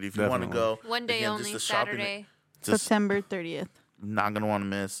that, dude. If you want to go. One day again, only, just the shopping- Saturday. just September 30th. not going to want to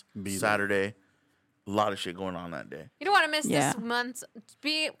miss Be there. Saturday. A lot of shit going on that day. You don't want to miss Yeah. this month.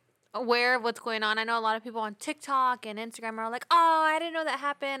 Be aware of what's going on. I know a lot of people on TikTok and Instagram are like, oh, I didn't know that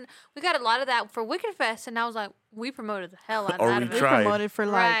happened. We got a lot of that for Wicked Fest, and I was like, we promoted the hell out of Or that we event. We tried. promoted for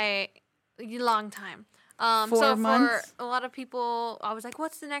like Right. A long time. 4 so months. for a lot of people, I was like,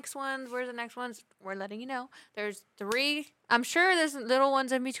 what's the next ones? Where's the next ones? We're letting you know. There's 3. I'm sure there's little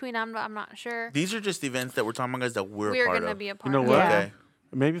ones in between. I'm not sure. These are just events that we're talking about, guys, that we're We're part going to of. be a part You know of what? it. Yeah. Okay.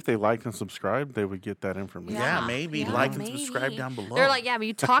 Maybe if they liked and subscribed, they would get that information. Yeah, maybe. Yeah, Like and subscribe down below. They're like, yeah, but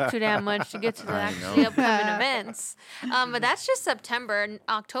you talk too damn much to get to the actually upcoming events. But that's just September. And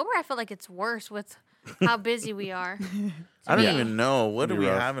October, I feel like it's worse with how busy we are. I don't Yeah. even know. What do we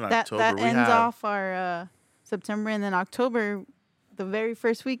Rough. have in that October? that we ends have off our September, and then October, the very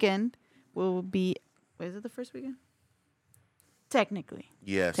first weekend will be. Is it the first weekend? Technically,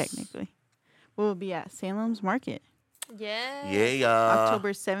 yes. we'll be at Salem's Market Yeah. Yeah.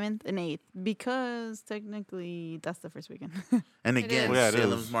 October 7th and 8th because technically that's the first weekend. And It again, is. Yeah, it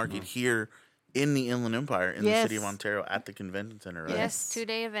Salem's is. Market here in the Inland Empire in the city of Yes. Ontario at the convention center. Right? Yes,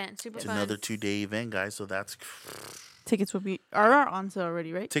 2-day event. Super It's fun. another 2-day event, guys. So that's Tickets will are on sale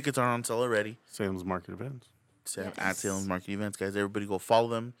already, right? tickets are on sale already. Salem's Market events. Yes. At Salem's Market events, guys. Everybody go follow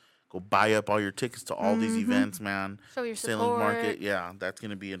them. Go buy up all your tickets to all these events, man. Show your Salem's support. Market, yeah, that's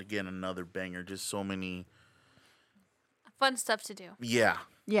gonna be again another banger. Just so many, Fun stuff to do. yeah,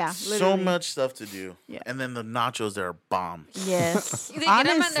 Yeah, so literally. much stuff to do. Yeah. And then the nachos there are bomb. Yes. They get them and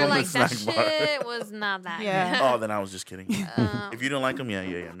Honestly. they're like, that Snack bar. shit was not that Yeah. good. Oh, then I was just kidding. Um, If you don't like them, yeah.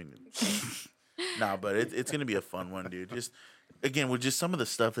 I mean, nah, but it's gonna be a fun one, dude. Just again with just some of the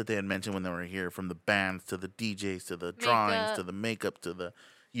stuff that they had mentioned when they were here, from the bands to the DJs to the drawings Makeup. to the makeup to the,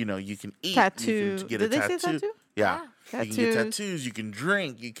 you can eat, Tattoo. you can get Did a they say tattoo. tattoo? Yeah. You can get Tattoos. tattoos. You can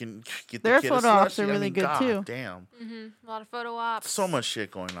drink. You can get Their the kid a photo ops slushie. are really good, God too. Damn, a lot of photo ops. so much shit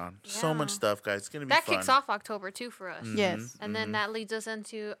going on. So much Yeah. stuff, guys. It's gonna be That fun. kicks off October too for us. Yes. And then that leads us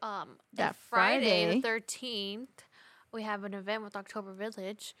into That Friday, Friday. the 13th. We have an event with October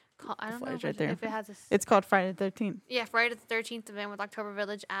Village. I don't know flyer's if, right there. if it has a It's called Friday the 13th. yeah, Friday the 13th event with October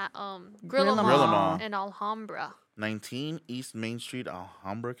Village at Grilla Grilla Mall. Mall in Alhambra. 19 East Main Street,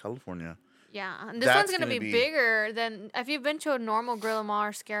 Alhambra, California. Yeah, and this That's one's gonna gonna be be- bigger than if you've been to a normal Grilla Mall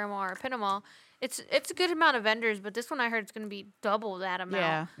or Scare Mall or Pinna Mall. It's a good amount of vendors, but this one I heard it's gonna be double that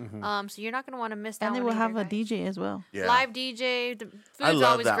amount. Yeah. So you're not gonna want to miss that. And they one will have either, a guys. DJ as well. Yeah. Live DJ. The food's I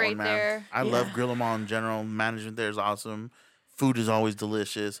love always that great one, man. there. I love Yeah. Grilla Mall in general. Management there is awesome. Food is always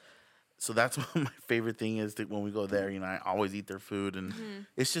delicious. So that's what my favorite thing is that when we go there, I always eat their food, and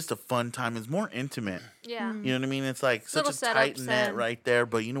it's just a fun time. It's more intimate. Yeah. You know what I mean? It's like such Little a setups tight net and- right there.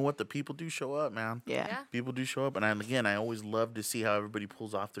 But you know what? The people do show up, man. Yeah. Yeah. People do show up, and I always love to see how everybody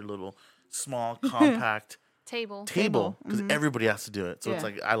pulls off their little small compact Table. table because everybody has to do it. So it's Yeah.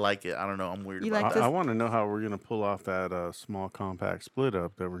 like I like it. I don't know. I'm weird You about like that. this- I want to know how we're going to pull off that small compact split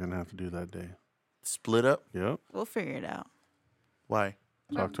up that we're going to have to do that day. Split up? Yep. We'll figure it out. Why?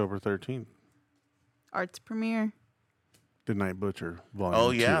 It's October 13th. Arts premiere. The Night Butcher Volume Oh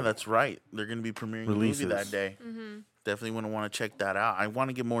yeah, 2. that's right. They're gonna be premiering a Releases. movie that day. Definitely want to check that out. I want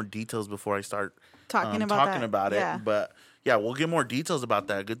to get more details before I start Talking about that. it. Yeah. But yeah, we'll get more details about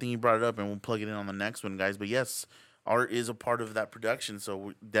that. Good thing you brought it up, and we'll plug it in on the next one, guys. But yes, art is a part of that production,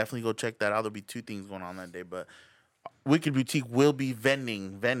 so definitely go check that out. There'll be 2 things going on that day, but Wicked Boutique will be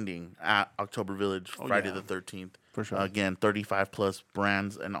vending at October Village Friday yeah. the 13th. For sure. Again, 35 plus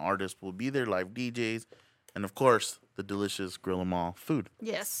brands and artists will be there, live DJs, and of course the delicious Grilla Mall food.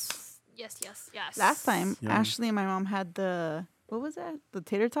 Yes. Yes. Yes. Yes. Last time, Yum. Ashley and my mom had what was that? The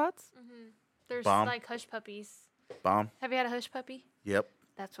tater tots? There's Bomb. like hush puppies. Bomb. Have you had a hush puppy? Yep.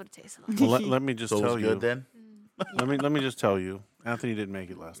 That's what it tastes like. Well, let me just So it was tell you. good then. Let me just tell you. Anthony didn't make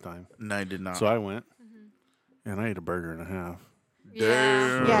it last time, No, I did not. so I went. And I ate a burger and a half.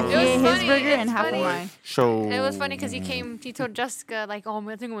 Yeah. Yeah, It he was ate his funny, burger it's and half of funny. mine. So It was funny because he told Jessica, like, oh,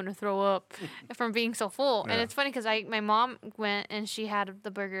 I think I'm going to throw up from being so full. And Yeah. it's funny because my mom went and she had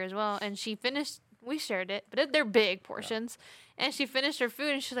the burger as well. And she finished, we shared it, but they're big portions. And she finished her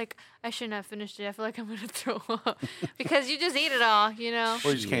food and she's like, I shouldn't have finished it. I feel like I'm going to throw up. Because you just eat it all, you know?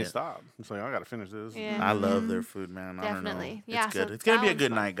 Well, you just can't Yeah. stop. It's like, I got to finish this. Yeah. I love their food, man. I don't know. Definitely. Yeah, It's good. so It's going to be that a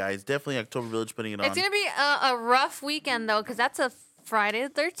good one's fun. night, guys. Definitely October Village putting it on. It's going to be a rough weekend, though, because that's a Friday the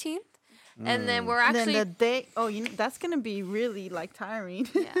 13th. And then we're And actually, then the day, that's gonna be really like tiring.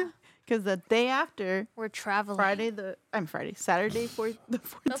 yeah, Because the day after we're traveling. Saturday the The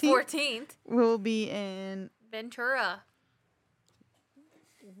 14th, 14th. we'll be in, Ventura.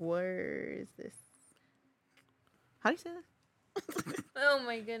 where is this? How do you say that? Oh,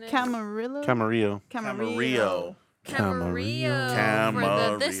 my goodness. Camarillo? Camarillo. Camarillo. Camarillo.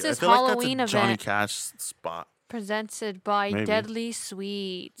 Camarillo. For the This I Is feel like Halloween that's a Johnny event Cash spot. presented by Maybe. Deadly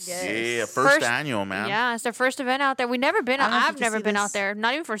Sweets. Yes. Yeah, first annual, man. Yeah, it's their first event out there. We've never been. I don't know if you I've can never see been this. out there.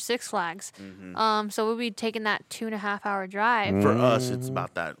 Not even for Six Flags. So we'll be taking that 2.5 hour drive. For us, it's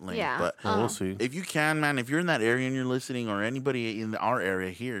about that length. Yeah. But Well, we'll see. if you can, man, if you're in that area and you're listening, or anybody in our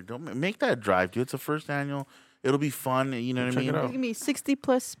area here, don't make that drive, dude. It's a first annual. It'll be fun. You know what I Check it mean? out. There's gonna be 60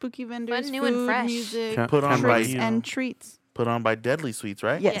 plus spooky vendors, Fun, new, and food, fresh. music, Put on by- drinks, and treats. Put on by Deadly Sweets,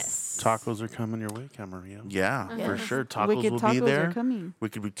 right? Yes. Tacos are coming your way, Camarillo. Yeah, for Yes. sure. Tacos Wicked will tacos be there. are coming.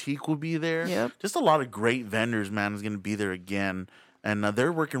 Wicked Boutique will be there. Yep. Just a lot of great vendors, man, is going to be there again. And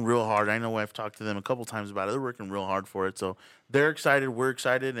they're working real hard. I know I've talked to them a couple times about it. They're working real hard for it. So they're excited. We're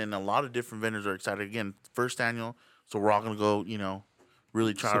excited. And a lot of different vendors are excited. Again, first annual. So we're all going to go,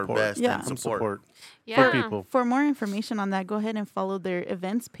 really try our Support. best Yeah. and Some support. Yeah. for people. For more information on that, go ahead and follow their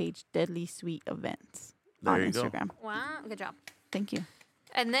events page, Deadly Sweet Events, There on you go. Instagram. Wow. Good job. Thank you.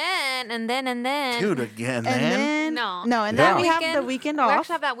 And then. Dude, again, And man. then No. and Yeah. then we have the weekend We off.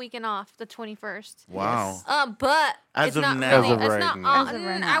 actually have that weekend off, the 21st. Wow. But As it's of not now. really. As of It's right not. now. As of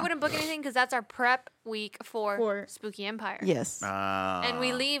right I now. wouldn't book anything because that's our prep week for For- Spooky Empire. Yes. And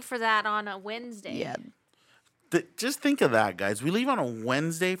we leave for that on a Wednesday. Yeah. Just think of that, guys. We leave on a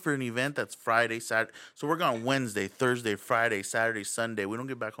Wednesday for an event that's Friday, Saturday. So we're gone Wednesday, Thursday, Friday, Saturday, Sunday. We don't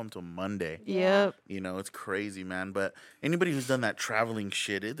get back home till Monday. Yep. It's crazy, man. But anybody who's done that traveling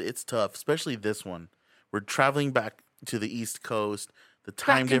shit, it's tough, especially this one. We're traveling back to the East Coast. The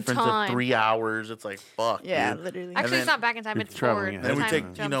time Back in difference time. of 3 hours. It's like, fuck, Yeah, dude. literally. Actually, then- it's not back in time. You're It's traveling forward. ahead. And we Time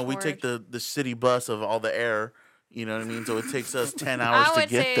take, jumps we take forward. the city bus of all the air. You know what I mean? So it takes us 10 hours I to would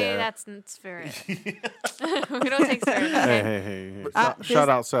get say there. that's spirit. we don't take spirit. Hey, Okay? hey. this- Shout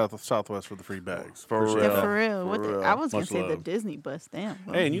out Southwest for the free bags. For Appreciate real. Yeah, that. for real. What real. I was gonna Much say the love. Disney bus. Damn.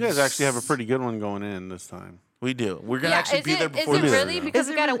 Hey, and you guys actually have a pretty good one going in this time. We do. We're going to actually is be there it before really? this. Because Is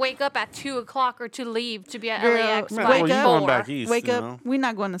we it got to really? wake up at 2 o'clock or to leave to be at Girl, LAX man, by wake well, you up. going 4. back east. Wake you up. know? We're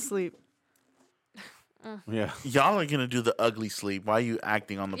not going to sleep. Yeah. Y'all are going to do the ugly sleep. Why are you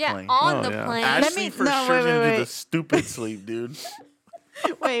acting on the Yeah, plane? on Oh, the yeah. plane. Ashley for no, sure wait, going to wait, do the wait. stupid sleep, dude.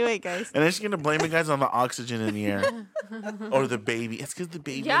 Wait, guys. And then she's going to blame it, guys, on the oxygen in the air. Or the baby. It's because the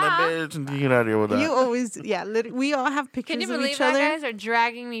baby Yeah. in the bed. Get out of here with that. You always, literally, we all have pictures Can you of believe each that, other. guys are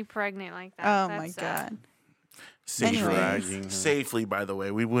dragging me pregnant like that? Oh my That's, god. Safely. Anyways. Dragging her. Safely, by the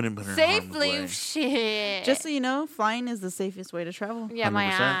way. We wouldn't put her in harm's Safely, way. shit. Just so you know, flying is the safest way to travel. yeah, my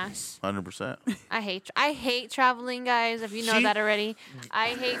 100%. ass. 100%. I hate traveling, guys. If you know She- that already, I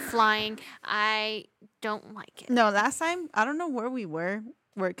hate flying. I don't like it. No, last time I don't know where we were,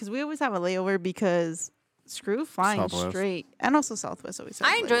 because we always have a layover because screw flying Southwest. straight, and also Southwest always. Has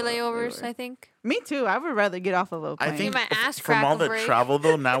I enjoy layover. layovers. I think. Me too. I would rather get off of a I plane. think my ass from crack all a the break. travel,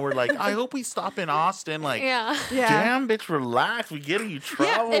 though, now we're like, I hope we stop in Austin. Like, Yeah. Yeah. damn, bitch, relax. We get it. You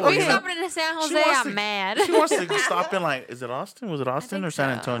travel. If we you know? stop in San Jose, wants I'm to- mad. She wants to stop in, like, is it Austin? Was it Austin think or San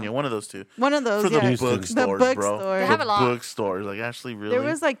so. Antonio? One of those two. One of those. For the yeah. Houston. bookstores, The bro. bookstore. They have The a lot. bookstores. Like, Ashley, really? There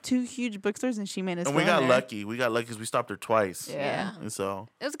was like 2 huge bookstores, and she made us. and we go got in there. lucky. We got lucky because we stopped her twice. Yeah. And so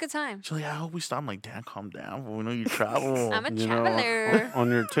It was a good time. she's like, I hope we stop. I'm like, damn, calm down. We know you travel. I'm a You know, traveler. on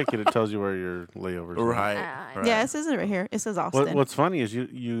your ticket, it tells you where your layovers are. right. Ah, Yeah, it says it right here. It says Austin. What's funny is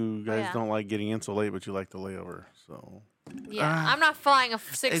you guys yeah. don't like getting in so late, but you like the layover. So Yeah, I'm not flying a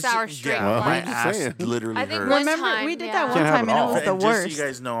 6-hour It's- straight yeah, my flight. just ass saying. literally I think hurt. one Remember, time, we did yeah. that one Can't have time, it and it all. was the and worst. just so you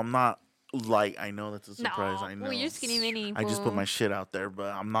guys know, I'm not light. I know that's a surprise. No. I know. Well, you're skinny mini. I just put fool. my shit out there,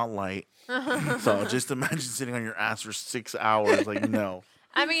 but I'm not light. So just imagine sitting on your ass for 6 hours. Like, no.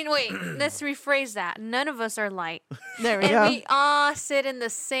 I mean, wait. Let's rephrase that. None of us are light, There we and go. we all sit in the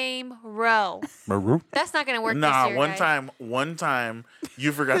same row. That's not gonna work. Nah, this year, guys. one time,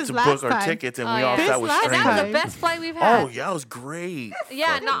 you forgot This to last book our time. tickets, and Oh, we all yeah. sat This with last And that was strangers. the time. best flight we've had. Oh yeah, it was great.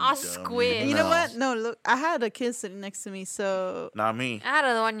 Yeah, not all Fucking dumb. squid. You know No. what? No, look, I had a kid sitting next to me, so Not me. I had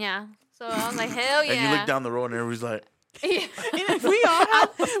another one, yeah. So I was like, hell yeah. And you look down the road, and everybody's like, Yeah. we all had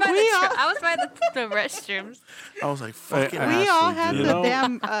I was by the restrooms. I was like, fucking Hey, we all Ashley, had dude. the know-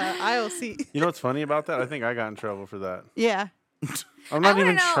 damn aisle seat. You know what's funny about that? I think I got in trouble for that. Yeah. I'm not I wanna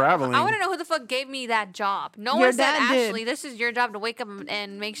even know, traveling. I want to know who the fuck gave me that job. No Your one said, dad did. Ashley, this is your job to wake up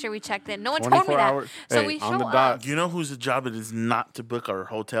and make sure we checked in. No one told me 24 that. hours. So Hey, we on show the up. dot. Do you know whose job it is not to book our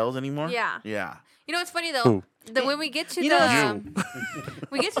hotels anymore? Yeah. Yeah. You know what's funny though? Who? That when we get to You know the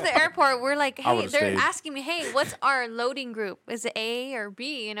we get to the airport, we're like, I hey, would've they're stayed. asking me, hey, what's our loading group? Is it A or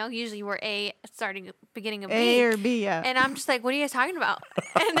B? You know, usually we're A, beginning of B. A or B, yeah. And I'm just like, what are you guys talking about?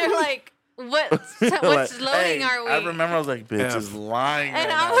 And they're like, what's Like, loading hey, are we? I remember I was like, bitch Yeah. is lying. And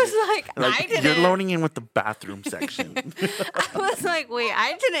right I now, was dude. like, I Like, didn't. you're loading in with the bathroom section. I was like, wait,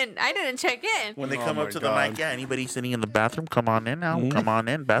 I didn't check in. When they Oh come my up to God. the mic, yeah, anybody sitting in the bathroom, come on in now. Come on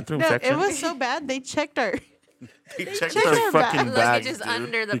in, bathroom No, section. it was so bad. They checked our. they checked checked our our fucking bag. bags, Luggages dude.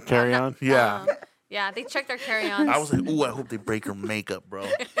 under the The carry-on? Yeah. yeah, they checked our carry-ons. I was like, ooh, I hope they break her makeup, bro.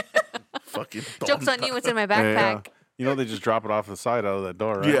 Fucking Joke's on you, it's in my Yeah. backpack. You know they just drop it off the side out of that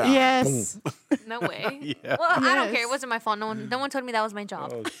door, right? Yeah. Yes. No way. Yeah. Well, I don't care. Yes. It wasn't my fault. No one told me that was my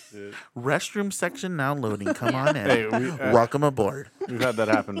job. Oh shit. Restroom section now loading. Come on in. Hey, Welcome aboard. we've had that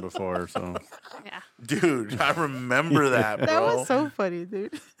happen before, so Yeah. Dude, I remember that, bro. That was so funny,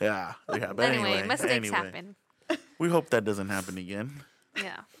 dude. Yeah. But Anyway, mistakes happen. We hope that doesn't happen again.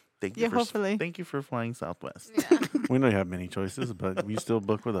 Yeah. Thank you Yeah, for hopefully. Thank you for flying Southwest. Yeah. we know you have many choices, but you still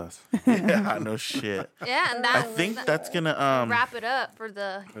book with us. Yeah, no shit. Yeah, and I that think that's gonna wrap it up for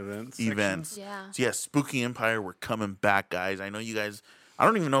the Events. yeah. So yeah, Spooky Empire, we're coming back, guys. I know you guys. I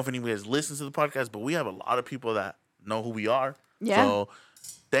don't even know if anybody guys listens to the podcast, but we have a lot of people that know who we are. Yeah. So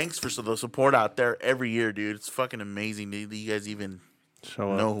thanks for the support out there every year, dude. It's fucking amazing that you guys even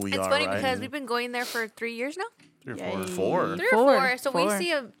Show up. know who we It's are. funny right? because we've been going there for 3 years now. 3 or Yay. 4. 4. 3 or 4. So Four.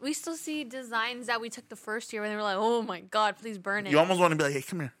 we still see designs that we took the first year and they were like, oh my god, please burn it. You almost want to be like, hey,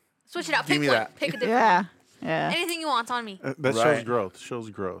 come here. Switch it out. give Pick me one. that. Pick a different Yeah. one. Yeah. Anything you want, it's on me. That shows Right. growth. Shows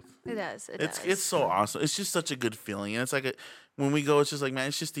growth. It does. It It's does. it's so awesome. It's just such a good feeling, and it's like when we go, it's just like, man,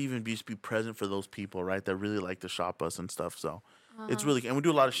 it's just to even be present for those people, right? That really like to shop us and stuff. So it's really, and we do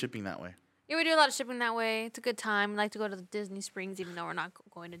a lot of shipping that way. Yeah, we do a lot of shipping that way. It's a good time. We like to go to the Disney Springs, even though we're not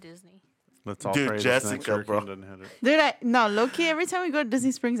going to Disney. Let's all Dude, pray this Jessica, next hurricane bro. doesn't hit it. Dude, low key, every time we go to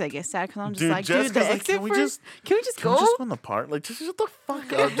Disney Springs, I get sad because I'm just Dude, like, Jessica's dude, the like, exit can we for- just- can we just Can go? we just go in the park? Like, just shut the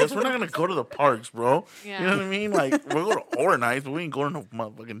fuck up. Just we're not gonna go to the parks, bro. Yeah. You know what I mean? Like, we'll go to Horror Nights, but we ain't going to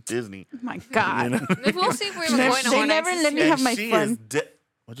motherfucking Disney. Oh my God. You know? If we'll see if we're even They- going to they Hornets never this let me year. have my she fun. is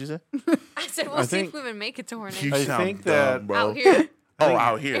What'd you say? I said we'll I see if think- we even make it to Hornets. You I sound think dumb, that- bro. Out here. Oh,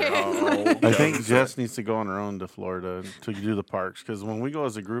 out here. Oh, I think Jess needs to go on her own to Florida to do the parks because when we go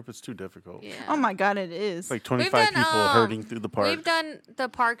as a group, it's too difficult. Yeah. Oh my God, it is. It's like 25 done, people herding through the park. We've done the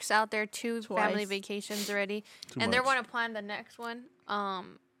parks out there, 2 family Twice. vacations already, Too and they're much. going to plan the next one.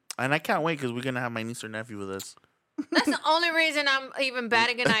 And I can't wait because we're gonna have my niece or nephew with us. That's the only reason I'm even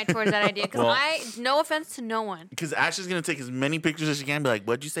batting an eye towards that idea. Because Well- no offense to no one. Because Ashley's gonna take as many pictures as she can. Be like,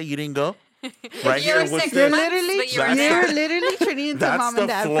 "What'd you say? You didn't go?" Right You were here. What's 6 You're this? months, literally, but you were That's- there. you're literally turning into That's mom the and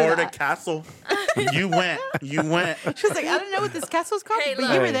dad for Florida that. castle. You went. You went. She was like, I don't know what this castle's called, Hey, but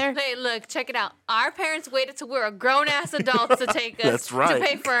look, you were there. Hey, look, check it out. Our parents waited till we were grown ass adults to take us That's right. to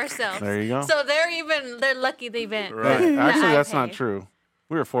pay for ourselves. There you go. So they're lucky they went. Right. Actually, I that's not pay. true.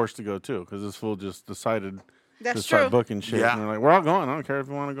 We were forced to go too because this fool just decided to That's start true. booking shit. Yeah. And we're like, we're all going. I don't care if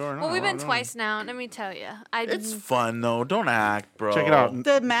you want to go or not. Well, we've We're all been going. twice now. Let me tell you, It's fun though. Don't act, bro. Check it out.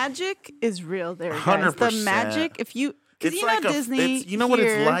 The magic is real there, guys. 100%. The magic, if you, because It's you like know Disney, It's, you know what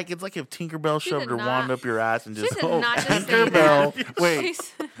it's here- like? It's like if Tinkerbell She shoved did her wand not- up your ass and She just. did not just say Tinkerbell. Wait,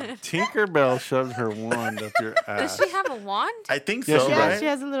 She's- Tinkerbell shoved her wand up your ass. Does she have a wand? I think Yes, so, she Yeah, right? she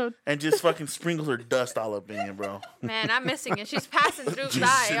has a little. And just fucking sprinkles her dust all up in you, bro. Man, I'm missing it. She's passing through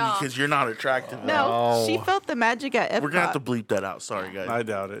by, y'all. Because you're not attractive. No, Oh. she felt the magic at Epcot. We're gonna have to bleep that out. Sorry, guys. I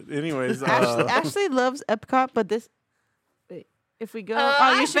doubt it. Anyways, Ashley loves Epcot, but this. Wait, if we go,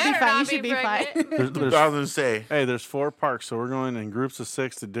 I you should be better fine. You not should be fine. pregnant. there's, I was gonna say. hey, there's 4 parks, so we're going in groups of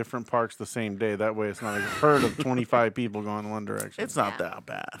 6 to different parks the same day. That way, it's not a herd of 25 people going one direction. It's not Yeah. that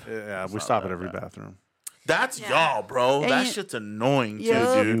bad. Yeah, we not stop that at every bad. bathroom. That's Yeah. y'all, bro. And That you- shit's annoying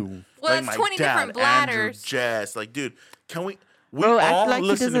Yup. too, dude. You. Well, Like it's my 20 dad, different bladders. Andrew, Jess. Like, dude, can we? We Bro, act all like he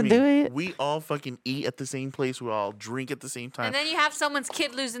listen to doesn't me. do it. We all fucking eat at the same place. We all drink at the same time. And then you have someone's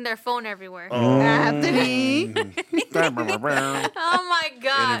kid losing their phone everywhere. Oh, Anthony. Oh my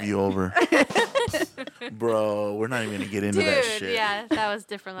god. interview over, bro. We're not even gonna get into Dude, that shit. yeah, that was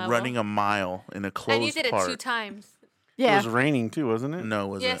different level. Running a mile in a closed and you did it park. 2 times. It Yeah. was raining too, wasn't it? No, it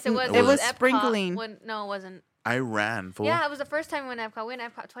wasn't. Yes, it was. It was Epcot sprinkling. no, it wasn't. I ran. Fool. Yeah, it was the first time we went to Epcot. We went to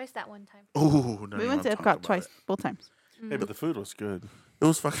Epcot twice that one time. Ooh, We went to Epcot twice, both times. Hey, but the food was good. It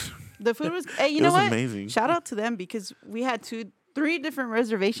was fucking. The food was. Hey, you It know was what? amazing. Shout out to them because we had 3 different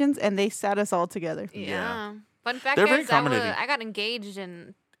reservations and they sat us all together. Yeah. Fun fact They're very is, accommodating. I got engaged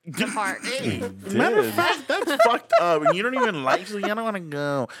in the park. Matter of fact, that's fucked up. And you don't even like. So you don't want to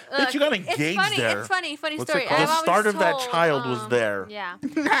go. But you got It's engaged funny. there. It's funny. Funny What's story. it called? I've The always start of that told, child was there. Yeah.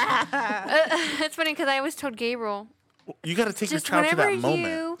 It's funny because I always told Gabriel, You got to take your just child to whenever that moment.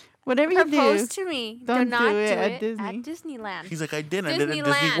 you Whatever you propose do. to me, do don't not do it at at Disney. Disneyland. He's like, I did it at Disney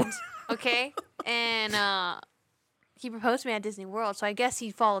Disneyland. World. Okay, and he proposed to me at Disney World, so I guess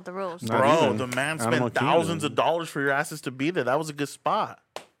he followed the rules. Not Bro, even. the man Animal spent thousands Kingdom. of dollars for your asses to be there. That was a good spot.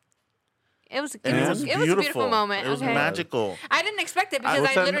 It was And it was a beautiful. beautiful moment. It was okay. magical. I didn't expect it because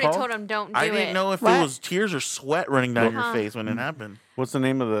What's I that literally called? told him don't do I it. didn't know if What? it was tears or sweat running down your Uh-huh. face when it happened. What's the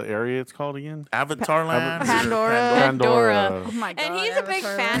name of the area it's called again? Avatar Land? or Pandora. Pandora. Oh my god. And he's a big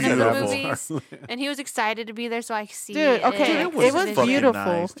Avatar. fan Yeah, of the that's movies, and he was excited to be there, so I could see. Dude, okay, it it was fucking beautiful.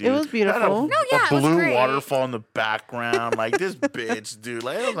 nice, It dude. was beautiful. Had No, yeah, a it was blue great. waterfall in the background. Like, this bitch, dude.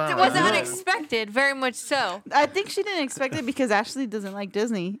 Like, it It wasn't alright. unexpected, very much so. I think she didn't expect it because Ashley doesn't like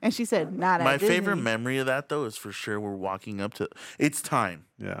Disney, and she said not My at Disney. favorite memory of that, though, is for sure we're walking up to. It's time.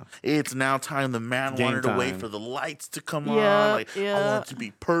 Yeah. It's now time. The man Game wanted to wait time. for the lights to come Yeah, on. Like, I yeah. want it to be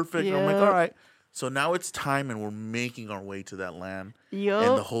perfect. And I'm like, Yeah. all right. So now it's time, and we're making our way to that land. And the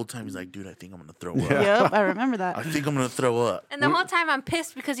Yup. whole time he's like, dude, I think I'm gonna throw Yeah. up. Yup, I remember I that. think I'm gonna throw up. And the whole time I'm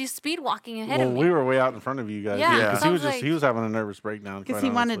pissed because he's speed walking ahead Well, of me. we were way out in front of you guys. Yeah, Yeah. Because so he I was was just like- he was having a nervous breakdown. Because quite he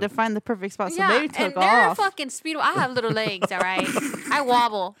wanted to honestly. find the perfect spot, so yeah, they and took they're off. fucking speed. I have little legs, all right. I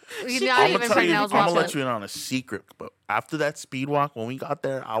wobble. You're not I'm even gonna tell you, pregnant. I I'm was gonna wobbling. let you in on a secret. But after that speed walk, when we got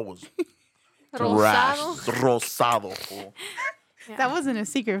there, I was Rosado. rosado. Fool. That wasn't a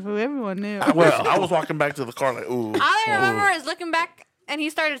secret, fool. Everyone knew. Well, I was walking back to the car like, ooh. All I remember is looking back, and he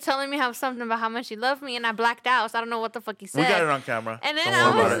started telling me something about how much he loved me, and I blacked out, so I don't know what the fuck he said. We got it on camera. And then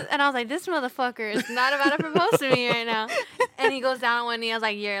Don't worry about it. I was like, this motherfucker is not about to propose to me right now. And he goes down on one knee. I was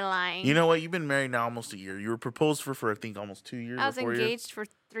like, you're lying. You know what? You've been married now almost a year. You were proposed for I think almost 2 years. I was or 4 years. engaged for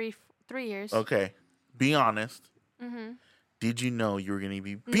three years. Okay, be honest. Mm-hmm. Did you know you were gonna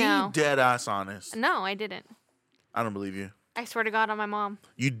be No. dead ass honest? No, I didn't. I don't believe you. I swear to God on my mom.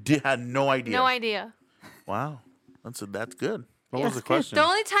 You had no idea. No idea. Wow, that's good. What was the question? The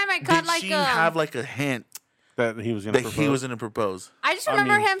only time I got Did like she have like a hint That he was going to that propose? he was gonna propose? I just I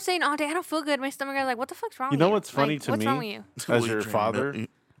remember mean- him saying, "Oh, Dad, I don't feel good. My stomach." I was like, "What the fuck's wrong?" You with know you? what's funny Like, to what's me? wrong with you? As What, your you drinking father milk?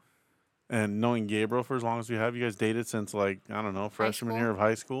 and knowing Gabriel for as long as you have, you guys dated since like, I don't know, freshman school. year of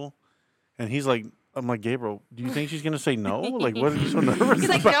high school. And he's like, I'm like, Gabriel, do you think she's going to say no? Like, what are you so nervous He's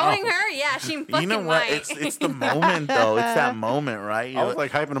like, about? knowing her, yeah, she fucking You know what? might. It's the moment though. It's that moment, right? I was like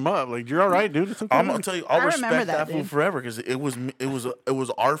hyping him up. Like, you're all right, dude. It's okay. I'm gonna tell you, I'll I remember respect that, that fool dude. forever because it was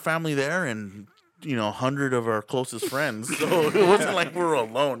our family there and 100 of our closest friends. So it wasn't like we were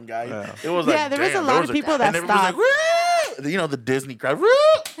alone, guys. Yeah. It was Yeah, like, there was a damn, lot there of was people that and everybody's stopped. Like, "Woo!" The Disney crowd. "Woo!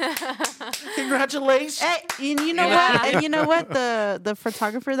 Congratulations. Hey, and you know Yeah. what? And you know what? The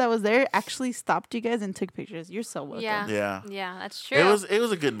photographer that was there actually stopped you guys and took pictures. You're so welcome. Yeah. Yeah. Yeah, that's true. It was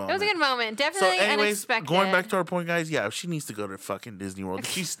a good It moment. was a good moment. So, Definitely anyways, unexpected. going back to our point, guys, yeah, she needs to go to fucking Disney World.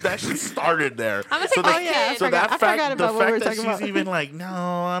 She started there. I'm gonna so take my that, kid. I so forgot- that I fact, forgot the about what we were fact that talking she's about. even like, no,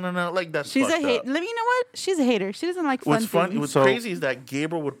 I don't know, like that's She's a fucked hate. up. Let me. You know what? She's a hater. She doesn't like fun What's funny, things. what's So- crazy is that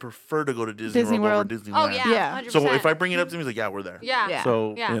Gabriel would prefer to go to Disney Disney World World. over Disneyland. Oh yeah, Yeah. 100%. So if I bring it up to him, he's like, yeah, we're there. yeah, Yeah.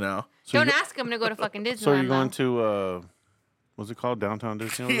 So, yeah. You know. so Don't you- ask him to go to fucking Disneyland. So you're going though. to, what's it called? Downtown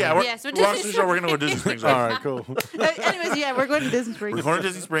Disney? over Yeah, there? we're, Yes, we're long Disney story short, we're gonna go to Disney Springs. All Right? right, cool. Anyways, yeah, we're going to Disney Springs. We're going to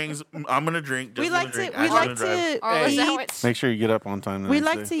Disney Springs. I'm gonna drink. We Just like gonna to. drink. We Ash's like gonna drive. to Or was that eat. what- Make sure you get up on time. the We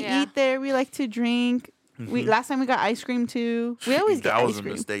next like day. to Yeah. eat there. We like to drink. We last time we got ice cream too. We always get That was ice a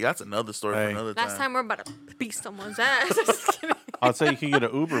cream. mistake. That's another story for Hey. another Last time we're about to beat someone's ass. Just kidding. I'd say you could get an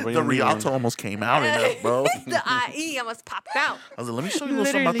Uber, but you The don't need Rialto one. almost came out in it, bro. The IE almost popped out. I was like, let me show you a little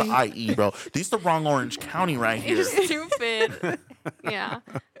something about the IE, bro. This is the wrong Orange County right You're here. stupid. Yeah.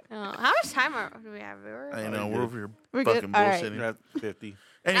 How much time do we have? I know, we're over here We're good. fucking All right. bullshitting. You're at 50.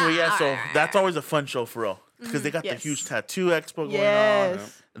 Anyway, yeah, so alright. that's always a fun show for real. Because they got Yes. the huge tattoo expo going on.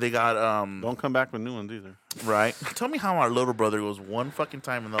 Yes. They got, Don't come back with new ones either. right. Tell me how our little brother goes one fucking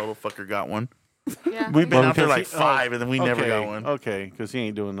time and the little fucker got one. Yeah. We've been Well, out there because like he- 5, and then we never okay, got one. Okay, because he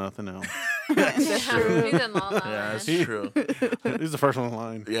ain't doing nothing else. That's true. He's in La La Yeah, that's Land. true. He's the first one in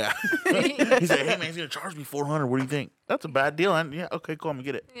line. Yeah. He's like, hey man, he's gonna charge me $400. What do you think? That's a bad deal. Yeah. Okay. Cool. I'm gonna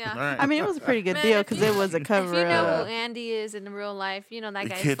get it. Yeah. All right. I mean, it was a pretty good Man, deal if because you- it was a If cover you know of. who Andy is in real life, you know that the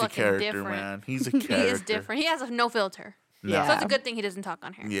guy's kid's a fucking character, different. man. He's a He character. is different. He has no filter. No. Yeah. So it's a good thing he doesn't talk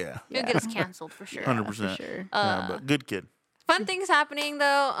on here. Yeah. He'll get us canceled for sure. 100%. For sure. Yeah, but good kid. Fun things happening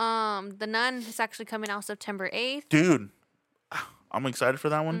though. The Nun is actually coming out September 8th. Dude, I'm excited for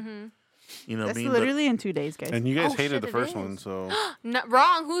that one. Mm-hmm. You know, That's being literally in 2 days, guys. And you guys Oh, hated shit, the it first is. one, so No,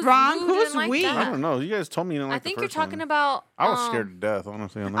 wrong. Who's Wrong? Who Who's didn't like we? I that? don't know. You guys told me you didn't I like think the you're first talking one. about. I was scared to death,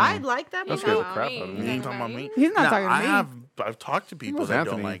 honestly. On that I one. like that That movie. scared the about crap me. out of You me. ain't talking about me? He's not Nah, talking to me. I've talked to people was that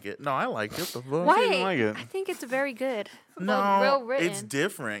don't Anthony. like it. No, I like it. The fuck? Why? didn't like it. I think it's very good. No, well written. it's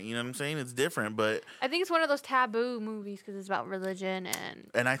different. You know what I'm saying? It's different, but I think it's one of those taboo movies because it's about religion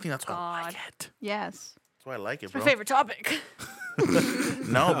and I think that's why I like God. it. Yes. That's why I like it, it's bro. my favorite topic.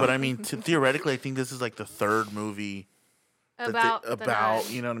 No, but I mean, theoretically, I think this is like the third movie about that the about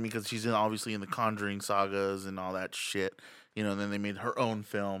nun. you know what I mean? Because she's obviously in the Conjuring sagas and all that shit. You know, and then they made her own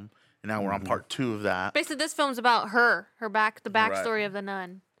film, and now we're on part 2 of that. Basically, this film's about the backstory of the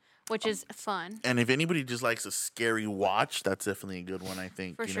nun, which is fun And if anybody just likes a scary watch, that's definitely a good one. I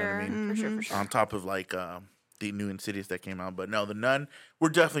think. for you sure. Know what I mean? For sure, for sure. On top of like the new Insidious that came out, but no, the Nun. We're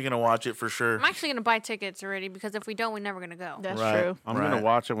definitely gonna watch it for sure. I'm actually gonna buy tickets already because if we don't, we're never gonna go. That's Right. true. I'm Right. gonna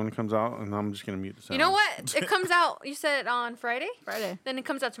watch it when it comes out, and I'm just gonna mute the sound. You know what? It comes out. You said on Friday. Friday. Then it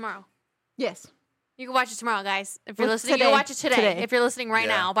comes out tomorrow. Yes. You can watch it tomorrow, guys. If you're What's listening, you today? can watch it today. Today. If you're listening right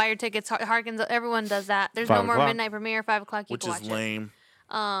Yeah. now, buy your tickets. Harkins, everyone does that. There's no 5 more o'clock. midnight premiere. 5 o'clock. You Which can is watch lame.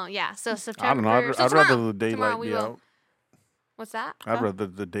 it. Yeah. So September. I don't know. so I'd rather tomorrow. the Tomorrow daylight we be will. out. What's that? I'd rather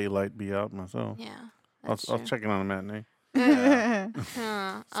the daylight be out myself. Yeah. I'll That's true. check it on a matinee.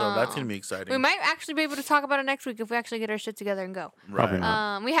 Huh. So that's gonna be exciting. We might actually be able to talk about it next week if we actually get our shit together and go. Probably Right.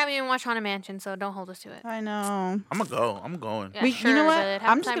 not. We haven't even watched Haunted Mansion, so don't hold us to it. I know. I'm gonna go. I'm going. Yeah, We, sure, you know what? but half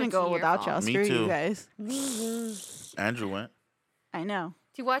I'm the just time gonna it's go your without fault. y'all. Me Screw too. you guys. Andrew went. I know.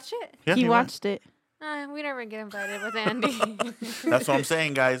 Do you watch it? Yeah, he went. watched it. We never get invited with Andy. That's what I'm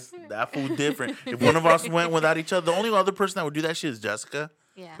saying, guys. That fool different. If one of us went without each other, the only other person that would do that shit is Jessica.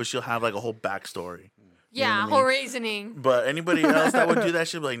 Yeah. But she'll have like a whole backstory. Yeah, what I mean? whole reasoning. But anybody else that would do that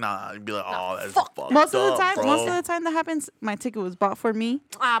shit, be like, nah, you'd be like, oh, that's fucked Most of the up, time, bro. most of the time that happens, my ticket was bought for me,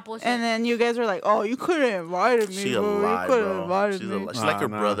 Bullshit. and then you guys were like, "Oh, you could have invited me, She a bro. lie, You could have bro. invited She's, me." she's like her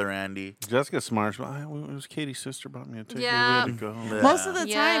Nah. brother, Andy. Jessica's smart. But it was Katie's sister bought me a ticket. Yeah. We had to go. Yeah. Most of the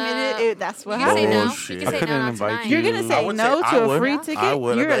time, that's what you can say no. happens. Bullshit. You can I say couldn't no, not invite tonight. you. You're gonna I say would no say- to I a would. free I ticket.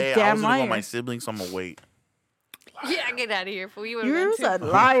 would. You're Hey, a I damn was gonna go with my liar. siblings, so I'm gonna wait. Yeah, get out of here, fool. You would You're have a been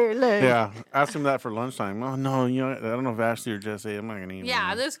too. liar. Look. Yeah, asked him that for lunchtime. Oh no, you know, I don't know if Ashley or Jesse. I'm not gonna eat. Yeah,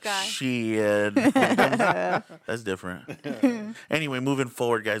 them. this guy. Shit. That's different. Anyway, moving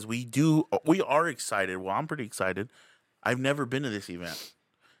forward, guys, we are excited. Well, I'm pretty excited. I've never been to this event. It's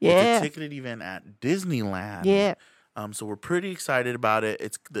Yeah. a ticketed event at Disneyland. Yeah. So we're pretty excited about it.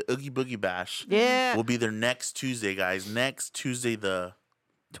 It's the Oogie Boogie Bash. Yeah. We'll be there next Tuesday, guys. Next Tuesday, the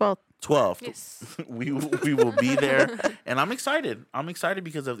 12th. 12th. Yes. we will be there, and I'm excited. I'm excited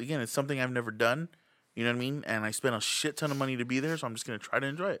because again, it's something I've never done. You know what I mean? And I spent a shit ton of money to be there, so I'm just gonna try to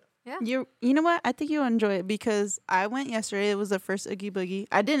enjoy it. You know what? I think you'll enjoy it because I went yesterday. It was the first Oogie Boogie.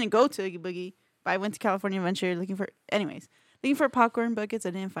 I didn't go to Oogie Boogie, but I went to California Adventure looking for popcorn buckets. I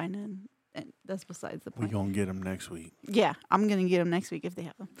didn't find none. And that's besides the We point. gonna get them next week. Yeah, I'm gonna get them next week if they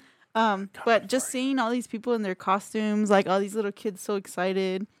have them. But just seeing all these people in their costumes, like all these little kids so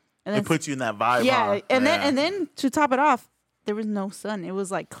excited, and then It puts you in that vibe. yeah, huh? and Yeah. then to top it off, there was no sun. It was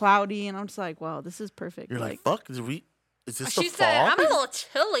like cloudy, and I'm just like, wow, this is perfect. You're like, fuck. Is this She the said, fall? I'm a little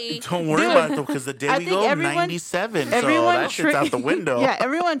chilly. Don't worry about it because the day I we think go, everyone- 97. So everyone that shit's out the window. Yeah,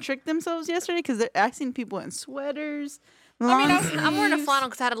 everyone tricked themselves yesterday because I seen people in sweaters. I mean, long I'm wearing a sleeves. flannel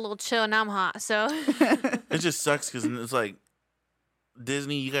because I had a little chill and I'm hot. So It just sucks because it's like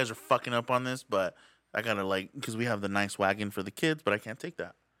Disney, you guys are fucking up on this, but I gotta because we have the nice wagon for the kids, but I can't take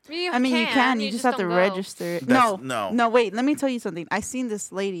that. I mean, you can. You just have to don't go. register it. That's- No, no. wait. Let me tell you something. I seen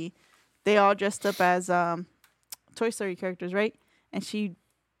this lady. They all dressed up as Toy Story characters, right? And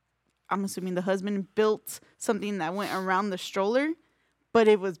I'm assuming the husband built something that went around the stroller, but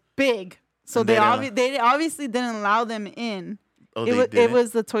it was big. So And they they obviously didn't allow them in. Oh, It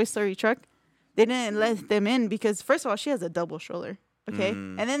was the Toy Story truck. They didn't let them in because first of all, she has a double stroller. Okay,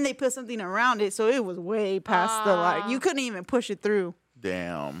 Mm. and then they put something around it, so it was way past the like. You couldn't even push it through.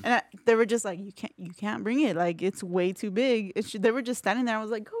 Damn. And they were just like, you can't bring it. Like it's way too big. They were just standing there. I was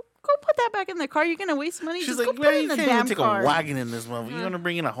like, Go put that back in the car. You're gonna waste money. She's Just like, go put man, it you in the can't even damn take car. a wagon in this motherfucker. You're gonna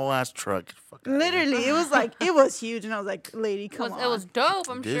bring in a whole ass truck. Fuck outta here. Literally, it was like it was huge, and I was like, "Lady, come on." It was dope,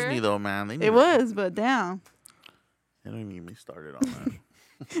 I'm Disney sure. though, man. They need It was, but damn. They don't even get me started on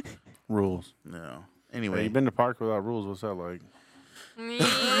that. Rules. No. Hey, Anyway, you been to park without rules? What's that like?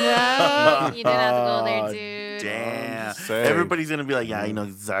 Yeah. You didn't have to go there, dude. damn. saying. Everybody's gonna be like, yeah, you know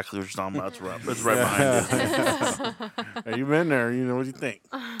exactly what you're talking about. It's right behind us. Hey, you been there? You know what do you think?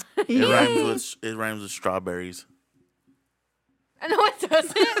 It rhymes with strawberries. No, it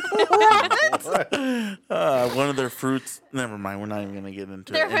doesn't. One of their fruits. Never mind. We're not even gonna get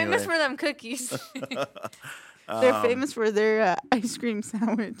into They're it. famous Anyway. for them cookies. They're famous for their ice cream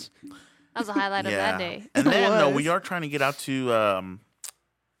sandwich. That was a highlight of that day. And then It was. we are trying to get out to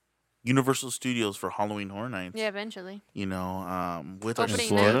Universal Studios for Halloween Horror Nights. Yeah, eventually. You know, with our Opening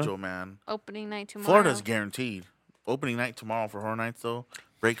schedule, man. Opening night tomorrow. Florida's guaranteed. Opening night tomorrow for Horror Nights, though.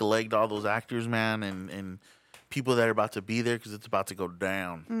 Break a leg to all those actors, man, and people that are about to be there because it's about to go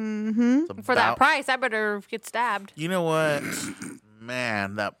down. Mm-hmm. For that price, I better get stabbed. You know what?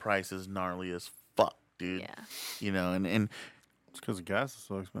 Man, that price is gnarly as fuck, dude. Yeah, You know, and It's because the gas is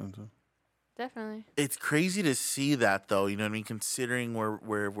so expensive. definitely. it's crazy to see that, though. You know what I mean? Considering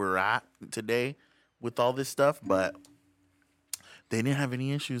where we're at today with all this stuff, but they didn't have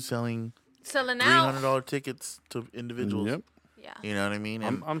any issues selling Selling out. $300 tickets to individuals. Yep. Yeah. You know what I mean?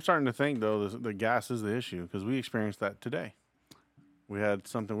 And I'm starting to think though the gas is the issue because we experienced that today. We had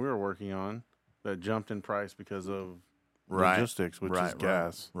something we were working on that jumped in price because of logistics, which is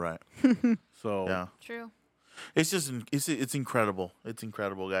gas. Right. So Yeah. True. It's just it's incredible. It's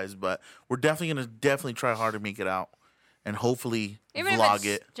incredible, guys. But we're definitely try hard to make it out, and hopefully Even vlog if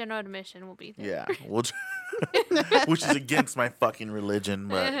it's it. general admission, will be there. Yeah, we'll which is against my fucking religion,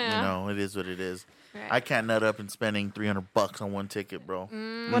 but you know it is what it is. Right. I can't nut up and spending $300 on one ticket, bro.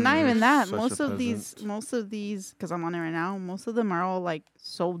 Well, not even that. Such a Most of these, because I'm on it right now. Most of them are all like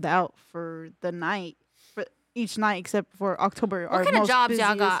sold out for the night, for each night except for October. What kind of jobs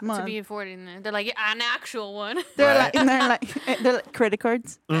y'all got month. to be affording it? They're like, yeah, an actual one. They're Right. like, and they're like credit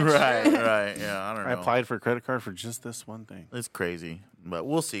cards. Right. Yeah, I don't know. I applied for a credit card for just this one thing. It's crazy, but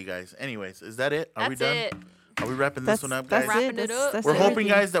we'll see, guys. Anyways, is that it? Are we That's done? it. Are we wrapping this one up, guys? That's Wrapping it. it up. That's We're hoping,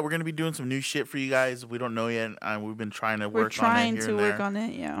 everything. guys, that we're gonna be doing some new shit for you guys. We don't know yet. We've been trying to We're work trying on it here to and work there. on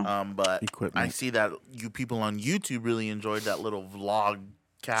it. Yeah. But Equipment. I see that you people on YouTube really enjoyed that little vlog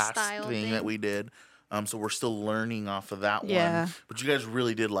cast Style thing that thing. we did. So we're still learning off of that Yeah. one. But you guys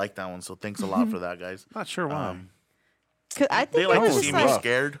really did like that one, so thanks a lot for that, guys. Not sure why. 'Cause I think They like it to was see just me like,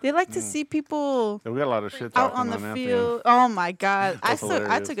 scared. they like to see people Yeah, we got a lot of shit out talking on the Anthony. field. Oh my god! I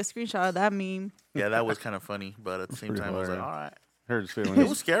hilarious. took a screenshot of that meme. Yeah, that was kind of funny, but at the same pretty time, I was like, hilarious. all right. Hurt his It was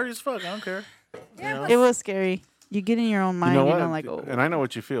feelings. scary as fuck. I don't care. It was scary. You get in your own mind. You know what? like, oh. And I know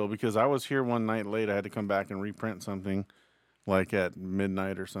what you feel because I was here one night late. I had to come back and reprint something, like at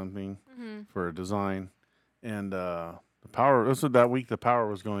midnight or something, for a design, and the power. This was that week. The power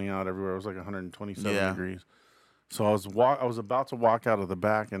was going out everywhere. It was like 127 Yeah. degrees. So I was about to walk out of the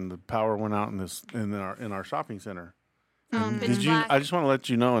back, and the power went out in our shopping center. Pitch Did you? black. I just want to let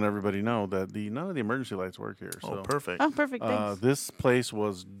you know and everybody know that none of the emergency lights work here. So Oh, perfect. Oh, perfect. Thanks. this place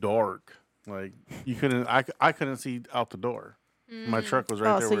was dark. Like you couldn't. I couldn't see out the door. My truck was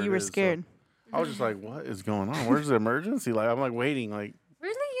right Oh, there. so where you it were is, scared. I was just like, "What is going on? Where's the emergency light?" I'm like waiting. Like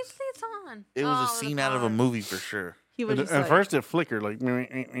Really? Usually it's on. It was Oh, a the scene out of a power. movie for sure. He was just at like, first it flickered like,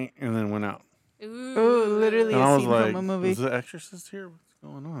 and then went out. ooh, literally And a I was scene like, from a movie. "Is the Exorcist here? What's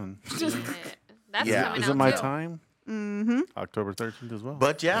going on? That's Yeah. coming Is out it my too. time? Mm-hmm. October 13th as well.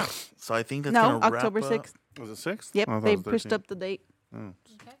 But yeah, so I think that's No, gonna wrap October up. 6th. was it 6th? Yep, I thought they it was pushed 13th. up the date. Oh,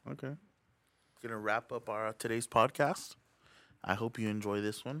 okay. Gonna wrap up our today's podcast. I hope you enjoy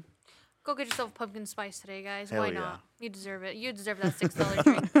this one. Go get yourself pumpkin spice today, guys. Hell Why yeah. not? You deserve it. You deserve that $6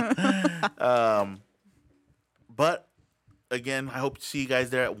 drink. But again, I hope to see you guys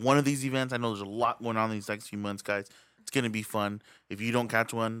there at one of these events. I know there's a lot going on these next few months, guys. It's gonna be fun. If you don't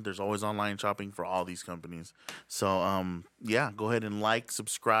catch one, there's always online shopping for all these companies. So yeah, go ahead and like,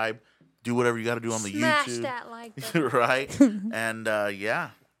 subscribe, do whatever you got to do on the Smash YouTube, that like button. right? And yeah,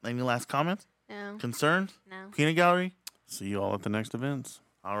 any last comments, No. concerns? No. Peanut Gallery. See you all at the next events.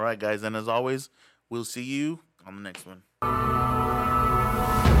 All right, guys, and as always, we'll see you on the next one.